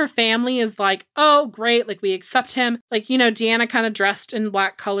first her family is like, oh, great. Like we accept him. Like, you know, Deanna kind of dressed in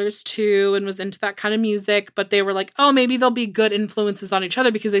black colors too and was into that kind of music. But they were like, oh, maybe they'll be good influences on each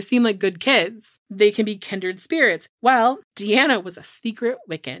other because they seem like good kids. They can be kindred spirits. Well, Deanna was a secret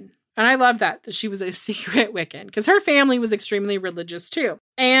Wiccan. And I love that she was a secret Wiccan because her family was extremely religious too.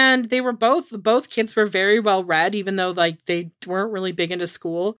 And they were both kids were very well read, even though like they weren't really big into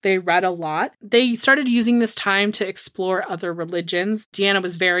school. They read a lot. They started using this time to explore other religions. Deanna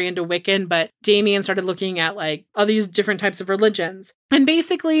was very into Wiccan, but Damien started looking at like all these different types of religions. And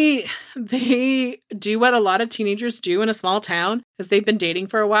basically they do what a lot of teenagers do in a small town as they've been dating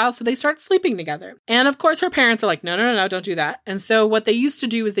for a while. So they start sleeping together. And of course her parents are like, no, don't do that. And so what they used to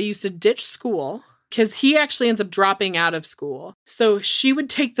do is they used to ditch school because he actually ends up dropping out of school. So she would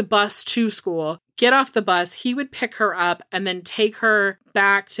take the bus to school, get off the bus, he would pick her up and then take her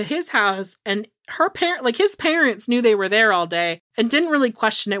back to his house. And his parents knew they were there all day and didn't really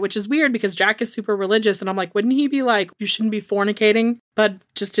question it, which is weird because Jack is super religious. And I'm like, wouldn't he be like, you shouldn't be fornicating? But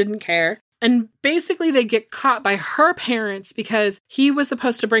just didn't care. And basically they get caught by her parents because he was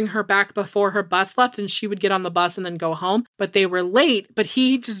supposed to bring her back before her bus left and she would get on the bus and then go home. But they were late, but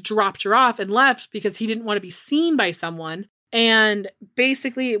he just dropped her off and left because he didn't want to be seen by someone. And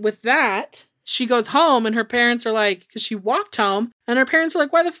basically with that, she goes home and her parents are like, because she walked home and her parents are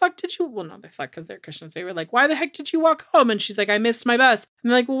like, why the fuck did you? Well, not the fuck because they're Christians. They were like, why the heck did you walk home? And she's like, I missed my bus.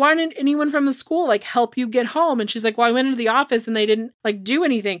 And they're like, well, why didn't anyone from the school like help you get home? And she's like, well, I went into the office and they didn't like do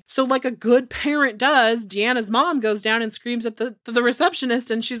anything. So like a good parent does, Deanna's mom goes down and screams at the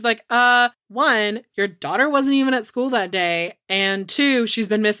receptionist. And she's like, one, your daughter wasn't even at school that day. And two, she's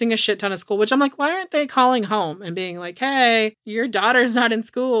been missing a shit ton of school, which I'm like, why aren't they calling home and being like, hey, your daughter's not in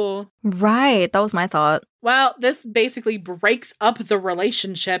school? Right. That was my thought. Well, this basically breaks up the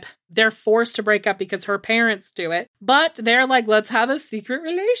relationship. They're forced to break up because her parents do it. But they're like, let's have a secret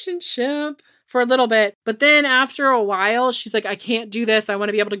relationship for a little bit. But then after a while, she's like, I can't do this. I want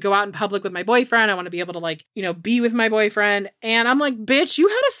to be able to go out in public with my boyfriend. I want to be able to like, you know, be with my boyfriend. And I'm like, bitch, you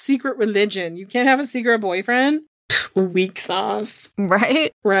had a secret religion. You can't have a secret boyfriend. Weak sauce.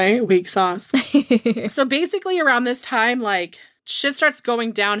 Right? Right? Weak sauce. So basically around this time, like, shit starts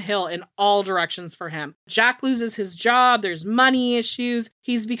going downhill in all directions for him. Jack loses his job. There's money issues.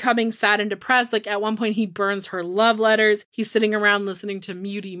 He's becoming sad and depressed. Like at one point he burns her love letters. He's sitting around listening to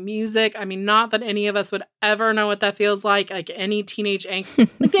moody music. I mean, not that any of us would ever know what that feels like any teenage angst.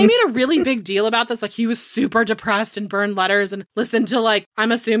 Like they made a really big deal about this. Like he was super depressed and burned letters and listened to like,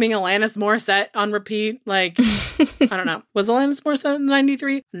 I'm assuming Alanis Morissette on repeat. Like, I don't know. Was Alanis Morissette in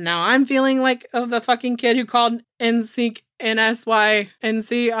 93? No, I'm feeling like the fucking kid who called NSYNC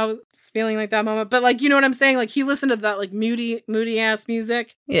NSYNC. I was feeling like that moment. But like, you know what I'm saying? Like he listened to that like moody ass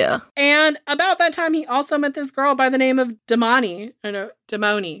music. Yeah. And about that time, he also met this girl by the name of Damoni.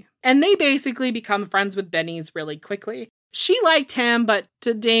 And they basically become friends with Benny's really quickly. She liked him, but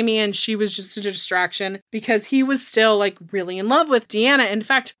to Damien, she was just a distraction because he was still like really in love with Deanna. In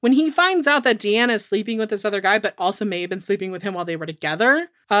fact, when he finds out that Deanna is sleeping with this other guy, but also may have been sleeping with him while they were together,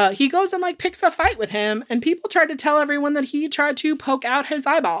 he goes and like picks a fight with him. And people tried to tell everyone that he tried to poke out his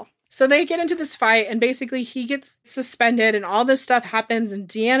eyeball. So they get into this fight and basically he gets suspended and all this stuff happens and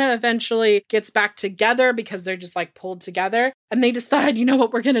Deanna eventually gets back together because they're just like pulled together and they decide, you know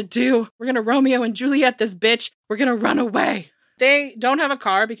what we're going to do? We're going to Romeo and Juliet this bitch. We're going to run away. They don't have a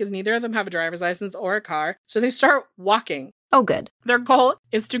car because neither of them have a driver's license or a car. So they start walking. Oh, good. Their goal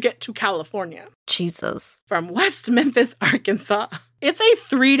is to get to California. Jesus. From West Memphis, Arkansas. It's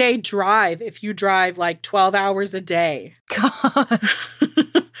a 3-day drive if you drive like 12 hours a day. God.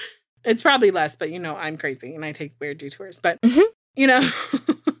 It's probably less, but, you know, I'm crazy and I take weird detours. But, you know,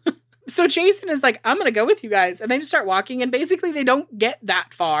 so Jason is like, I'm going to go with you guys. And they just start walking and basically they don't get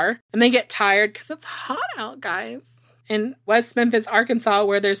that far. And they get tired because it's hot out, guys. In West Memphis, Arkansas,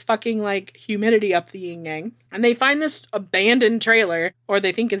 where there's fucking like humidity up the yin-yang. And they find this abandoned trailer, or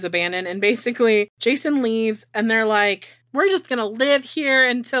they think is abandoned. And basically Jason leaves and they're like, we're just going to live here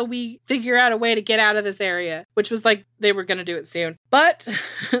until we figure out a way to get out of this area, which was like they were going to do it soon. But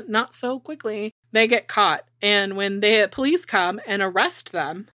not so quickly they get caught. And when the police come and arrest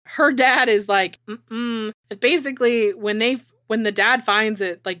them, her dad is like, mm-mm. And basically, when the dad finds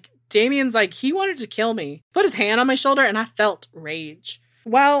it, like, Damien's like, he wanted to kill me. Put his hand on my shoulder, and I felt rage.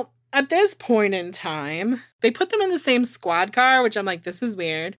 Well, at this point in time, they put them in the same squad car, which I'm like, this is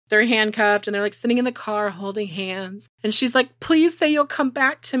weird. They're handcuffed, and they're, like, sitting in the car holding hands. And she's like, please say you'll come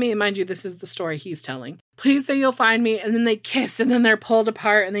back to me. And mind you, this is the story he's telling. Please say you'll find me. And then they kiss, and then they're pulled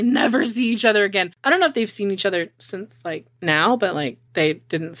apart, and they never see each other again. I don't know if they've seen each other since, like, now, but, like, they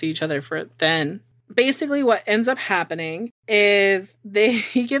didn't see each other for then. Basically, what ends up happening is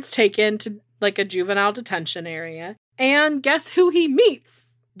he gets taken to, like, a juvenile detention area. And guess who he meets?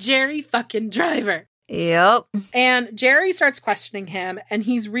 Jerry fucking Driver. Yep. And Jerry starts questioning him, and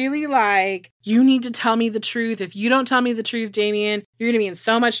he's really like, you need to tell me the truth. If you don't tell me the truth, Damien, you're going to be in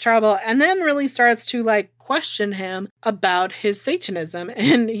so much trouble. And then really starts to, like, question him about his Satanism.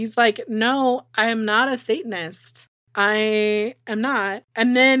 And he's like, no, I am not a Satanist. I am not.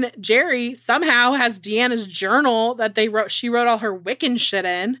 And then Jerry somehow has Deanna's journal that she wrote all her Wiccan shit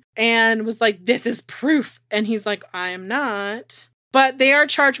in, and was like, this is proof. And he's like, I am not. But they are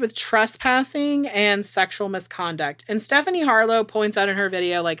charged with trespassing and sexual misconduct. And Stephanie Harlow points out in her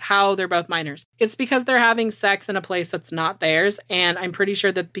video, like, how they're both minors. It's because they're having sex in a place that's not theirs. And I'm pretty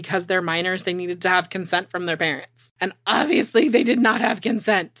sure that because they're minors, they needed to have consent from their parents. And obviously they did not have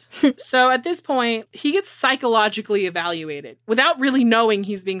consent. So at this point, he gets psychologically evaluated without really knowing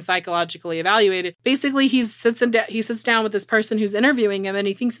he's being psychologically evaluated. Basically, he sits down with this person who's interviewing him, and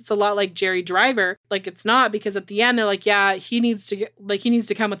he thinks it's a lot like Jerry Driver. Like, it's not, because at the end, they're like, yeah, he needs to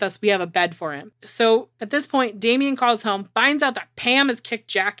come with us. We have a bed for him. So at this point, Damien calls home, finds out that Pam has kicked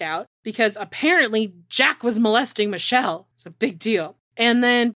Jack out because apparently Jack was molesting Michelle. It's a big deal. And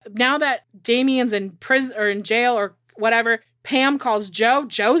then now that Damien's in prison or in jail or whatever, Pam calls Joe.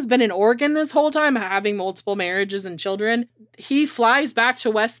 Joe's been in Oregon this whole time, having multiple marriages and children. He flies back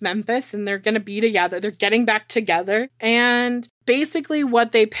to West Memphis, and they're going to be together. They're getting back together. And basically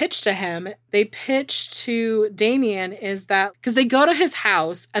what they pitch to Damien is that, because they go to his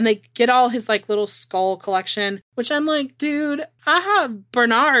house and they get all his, like, little skull collection, which I'm like, dude, I have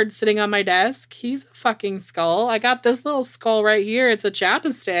Bernard sitting on my desk. He's a fucking skull. I got this little skull right here. It's a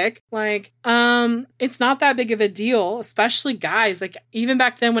chapstick. Like, it's not that big of a deal, especially guys. Like, even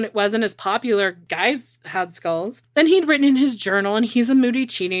back then when it wasn't as popular, guys had skulls. Then he'd written in his journal, and he's a moody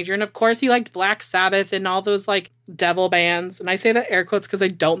teenager. And of course he liked Black Sabbath and all those, like, devil bands. And I say that air quotes because I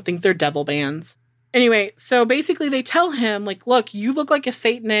don't think they're devil bands. Anyway, so basically they tell him, like, look, you look like a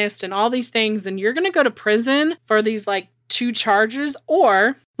Satanist and all these things, and you're going to go to prison for these, like, 2 charges,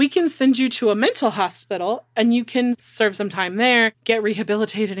 or we can send you to a mental hospital and you can serve some time there, get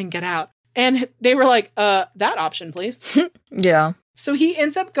rehabilitated, and get out. And they were like, that option, please. Yeah. So he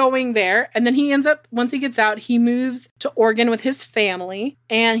ends up going there, and then once he gets out, he moves to Oregon with his family,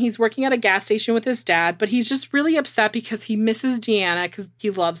 and he's working at a gas station with his dad, but he's just really upset because he misses Deanna because he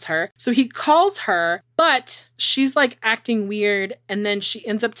loves her. So he calls her, but she's, like, acting weird, and then she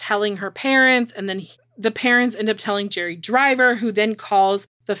ends up telling her parents, and then the parents end up telling Jerry Driver, who then calls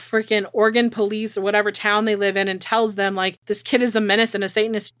the freaking Oregon police or whatever town they live in and tells them, like, this kid is a menace and a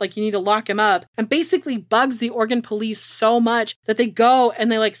Satanist, like, you need to lock him up, and basically bugs the Oregon police so much that they go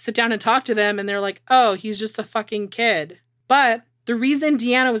and they, like, sit down and talk to them, and they're like, oh, he's just a fucking kid. But the reason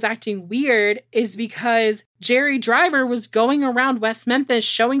Deanna was acting weird is because Jerry Driver was going around West Memphis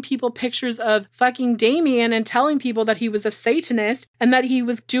showing people pictures of fucking Damien and telling people that he was a Satanist and that he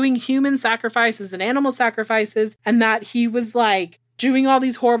was doing human sacrifices and animal sacrifices, and that he was, like, doing all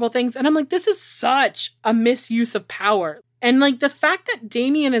these horrible things. And I'm like, this is such a misuse of power. And, like, the fact that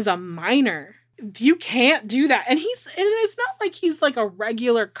Damien is a minor, you can't do that. And it's not like he's, like, a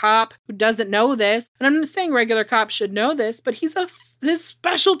regular cop who doesn't know this. And I'm not saying regular cops should know this, but his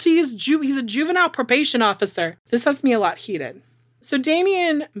specialty is he's a juvenile probation officer. This has me a lot heated. So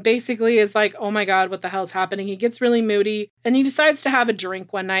Damien basically is like, oh my God, what the hell's happening? He gets really moody, and he decides to have a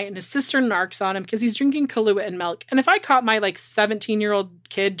drink one night, and his sister narcs on him because he's drinking Kahlua and milk. And if I caught my, like, 17-year-old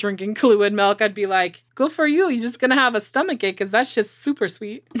kid drinking Kahlua and milk, I'd be like, good for you. You're just going to have a stomachache because that shit's super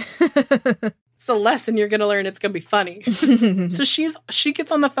sweet. It's a lesson you're going to learn. It's going to be funny. So she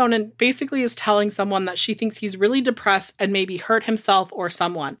gets on the phone and basically is telling someone that she thinks he's really depressed and maybe hurt himself or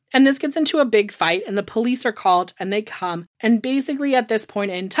someone. And this gets into a big fight, and the police are called, and they come. And basically at this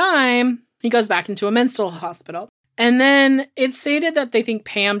point in time, he goes back into a mental hospital. And then it's stated that they think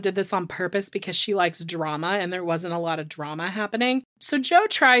Pam did this on purpose because she likes drama, and there wasn't a lot of drama happening. So Joe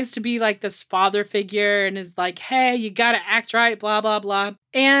tries to be like this father figure and is like, hey, you got to act right, blah, blah, blah.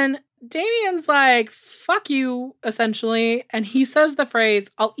 And Damien's like, fuck you, essentially. And he says the phrase,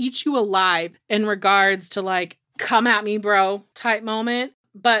 I'll eat you alive, in regards to like, come at me, bro, type moment.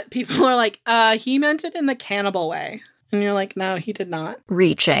 But people are like, he meant it in the cannibal way. And you're like, no, he did not.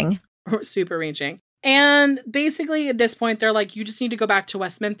 Reaching. Super reaching. And basically at this point, they're like, you just need to go back to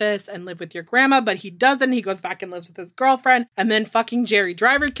West Memphis and live with your grandma. But he doesn't. He goes back and lives with his girlfriend. And then fucking Jerry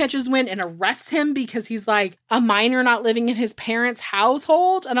Driver catches wind and arrests him because he's like a minor not living in his parents'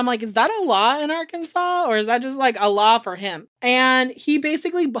 household. And I'm like, is that a law in Arkansas? Or is that just like a law for him? And he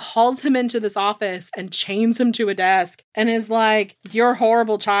basically hauls him into this office and chains him to a desk and is like, you're a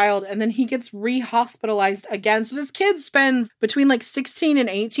horrible child. And then he gets re-hospitalized again. So this kid spends between like 16 and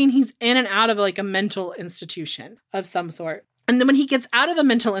 18. He's in and out of like a mental institution of some sort. And then when he gets out of the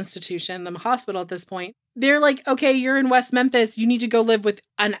mental institution, the hospital at this point, they're like, okay, you're in West Memphis. You need to go live with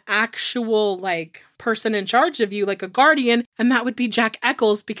an actual like person in charge of you, like a guardian. And that would be Jack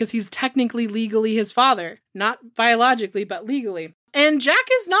Eccles because he's technically legally his father, not biologically, but legally. And Jack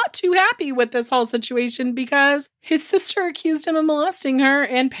is not too happy with this whole situation because his sister accused him of molesting her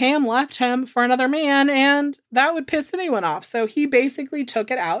and Pam left him for another man, and that would piss anyone off. So he basically took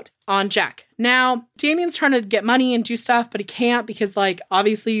it out on Jack. Now, Damien's trying to get money and do stuff, but he can't because, like,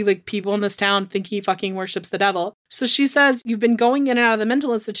 obviously, like, people in this town think he fucking worships the devil. So she says, you've been going in and out of the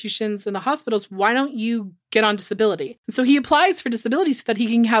mental institutions and the hospitals. Why don't you get on disability? And so he applies for disability so that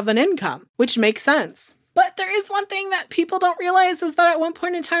he can have an income, which makes sense. But there is one thing that people don't realize is that at one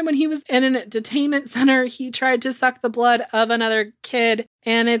point in time when he was in a detainment center, he tried to suck the blood of another kid,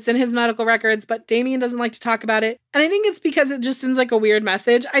 and it's in his medical records, but Damien doesn't like to talk about it. And I think it's because it just sends like a weird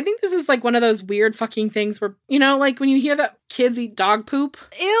message. I think this is like one of those weird fucking things where, you know, like when you hear that kids eat dog poop.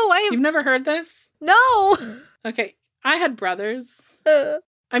 Ew, You've never heard this? No. Okay, I had brothers.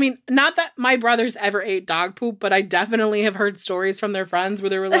 I mean, not that my brothers ever ate dog poop, but I definitely have heard stories from their friends where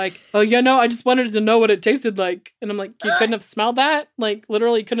they were like, oh, yeah, no, I just wanted to know what it tasted like. And I'm like, you couldn't have smelled that? Like,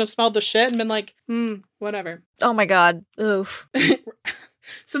 literally couldn't have smelled the shit and been like, whatever. Oh my God. Oof.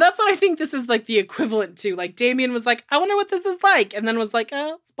 So that's what I think this is like the equivalent to. Like, Damien was like, I wonder what this is like. And then was like,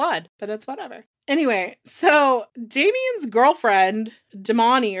 oh, it's blood, but it's whatever. Anyway, so Damien's girlfriend,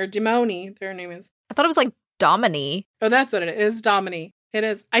 Demoni, their name is. I thought it was like Domini. Oh, that's what it is, Domini. It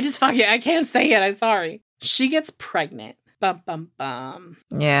is. I can't say it. I'm sorry. She gets pregnant. Bum, bum, bum.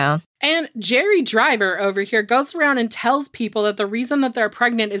 Yeah. And Jerry Driver over here goes around and tells people that the reason that they're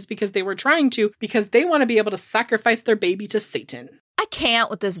pregnant is because they want to be able to sacrifice their baby to Satan. I can't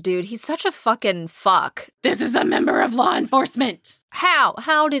with this dude. He's such a fucking fuck. This is a member of law enforcement. How?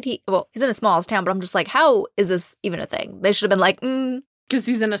 How did he? Well, he's in a small town, but I'm just like, how is this even a thing? They should have been like, Because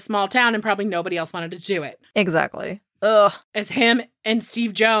he's in a small town and probably nobody else wanted to do it. Exactly. Ugh. As him and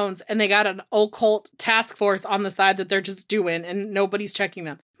Steve Jones, and they got an occult task force on the side that they're just doing, and nobody's checking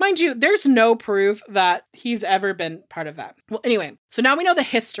them. Mind you, there's no proof that he's ever been part of that. Well, anyway, so now we know the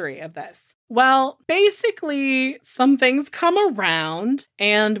history of this. Well, basically, some things come around,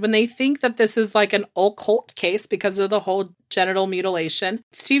 and when they think that this is like an occult case because of the whole genital mutilation,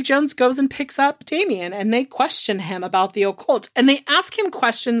 Steve Jones goes and picks up Damien, and they question him about the occult. And they ask him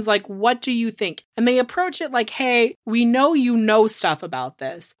questions like, what do you think? And they approach it like, hey, we know you know stuff about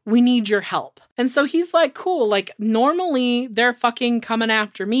this. We need your help. And so he's like, cool, like normally they're fucking coming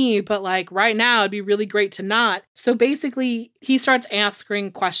after me, but like right now it'd be really great to not. So basically he starts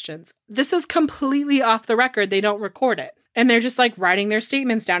asking questions. This is completely off the record. They don't record it. And they're just like writing their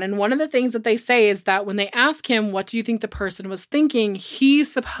statements down. And one of the things that they say is that when they ask him, what do you think the person was thinking? He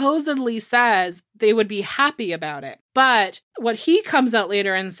supposedly says they would be happy about it. But what he comes out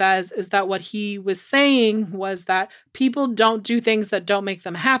later and says is that what he was saying was that people don't do things that don't make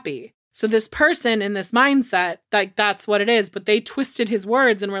them happy. So this person in this mindset, like that's what it is. But they twisted his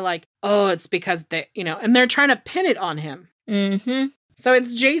words and were like, oh, it's because they, you know, and they're trying to pin it on him. Mm-hmm. So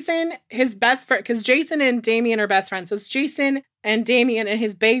it's Jason, his best friend, because Jason and Damien are best friends. So it's Jason and Damien and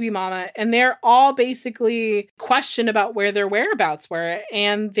his baby mama. And they're all basically questioned about where their whereabouts were.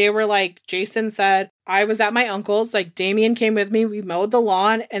 And they were like, Jason said, I was at my uncle's, like Damien came with me, we mowed the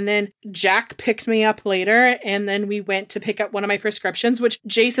lawn, and then Jack picked me up later, and then we went to pick up one of my prescriptions, which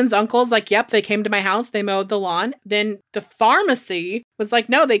Jason's uncle's like, yep, they came to my house, they mowed the lawn. Then the pharmacy was like,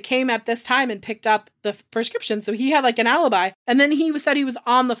 no, they came at this time and picked up the prescription. So he had like an alibi. And then he said he was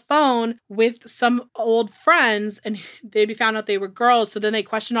on the phone with some old friends, and they found out they were girls. So then they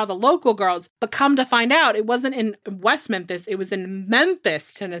questioned all the local girls, but come to find out, it wasn't in West Memphis, it was in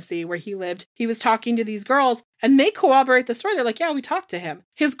Memphis, Tennessee, where he lived. He was talking to these girls, and they corroborate the story. They're like, yeah, we talked to him.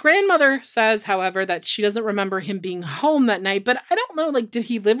 His grandmother says, however, that she doesn't remember him being home that night, but I don't know, like, did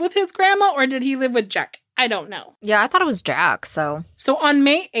he live with his grandma or did he live with Jack? I don't know. Yeah, I thought it was Jack, so. So on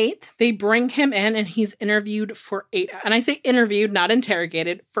May 8th, they bring him in and he's interviewed for 8 hours. And I say interviewed, not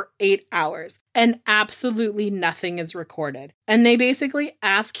interrogated, for 8 hours. And absolutely nothing is recorded. And they basically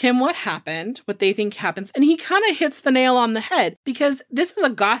ask him what happened, what they think happens. And he kind of hits the nail on the head because this is a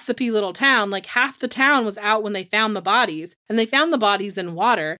gossipy little town. Like half the town was out when they found the bodies, and they found the bodies in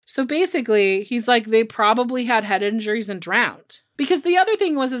water. So basically, he's like, they probably had head injuries and drowned. Because the other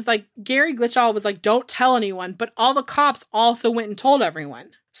thing was like Gary Glitchall was like, don't tell anyone. But all the cops also went and told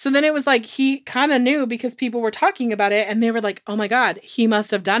everyone. So then it was like he kind of knew because people were talking about it and they were like, oh my God, he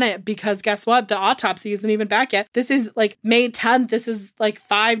must have done it because guess what? The autopsy isn't even back yet. This is like May 10th. This is like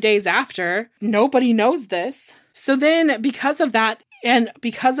 5 days after. Nobody knows this. So then because of that, and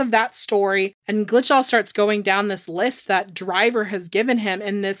because of that story, and Glitchall starts going down this list that Driver has given him,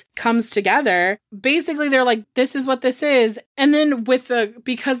 and this comes together. Basically, they're like, this is what this is. And then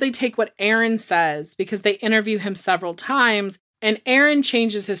because they take what Aaron says, because they interview him several times, and Aaron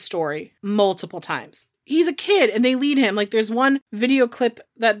changes his story multiple times. He's a kid, and they lead him. Like, there's one video clip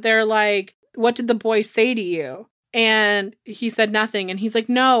that they're like, what did the boy say to you? And he said nothing. And he's like,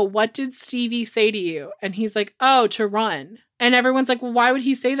 no, what did Stevie say to you? And he's like, oh, to run. And everyone's like, well, why would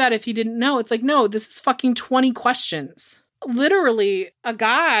he say that if he didn't know? It's like, no, this is fucking 20 questions. Literally, a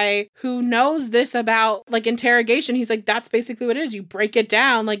guy who knows this about like interrogation, he's like, that's basically what it is. You break it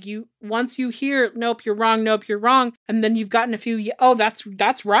down. Like once you hear, nope, you're wrong. Nope, you're wrong. And then you've gotten a few, oh,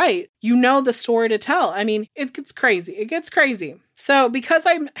 that's right. You know the story to tell. I mean, it gets crazy. It gets crazy. So because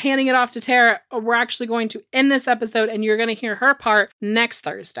I'm handing it off to Tara, we're actually going to end this episode and you're going to hear her part next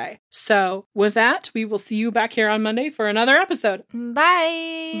Thursday. So with that, we will see you back here on Monday for another episode.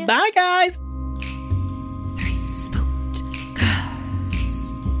 Bye. Bye, guys.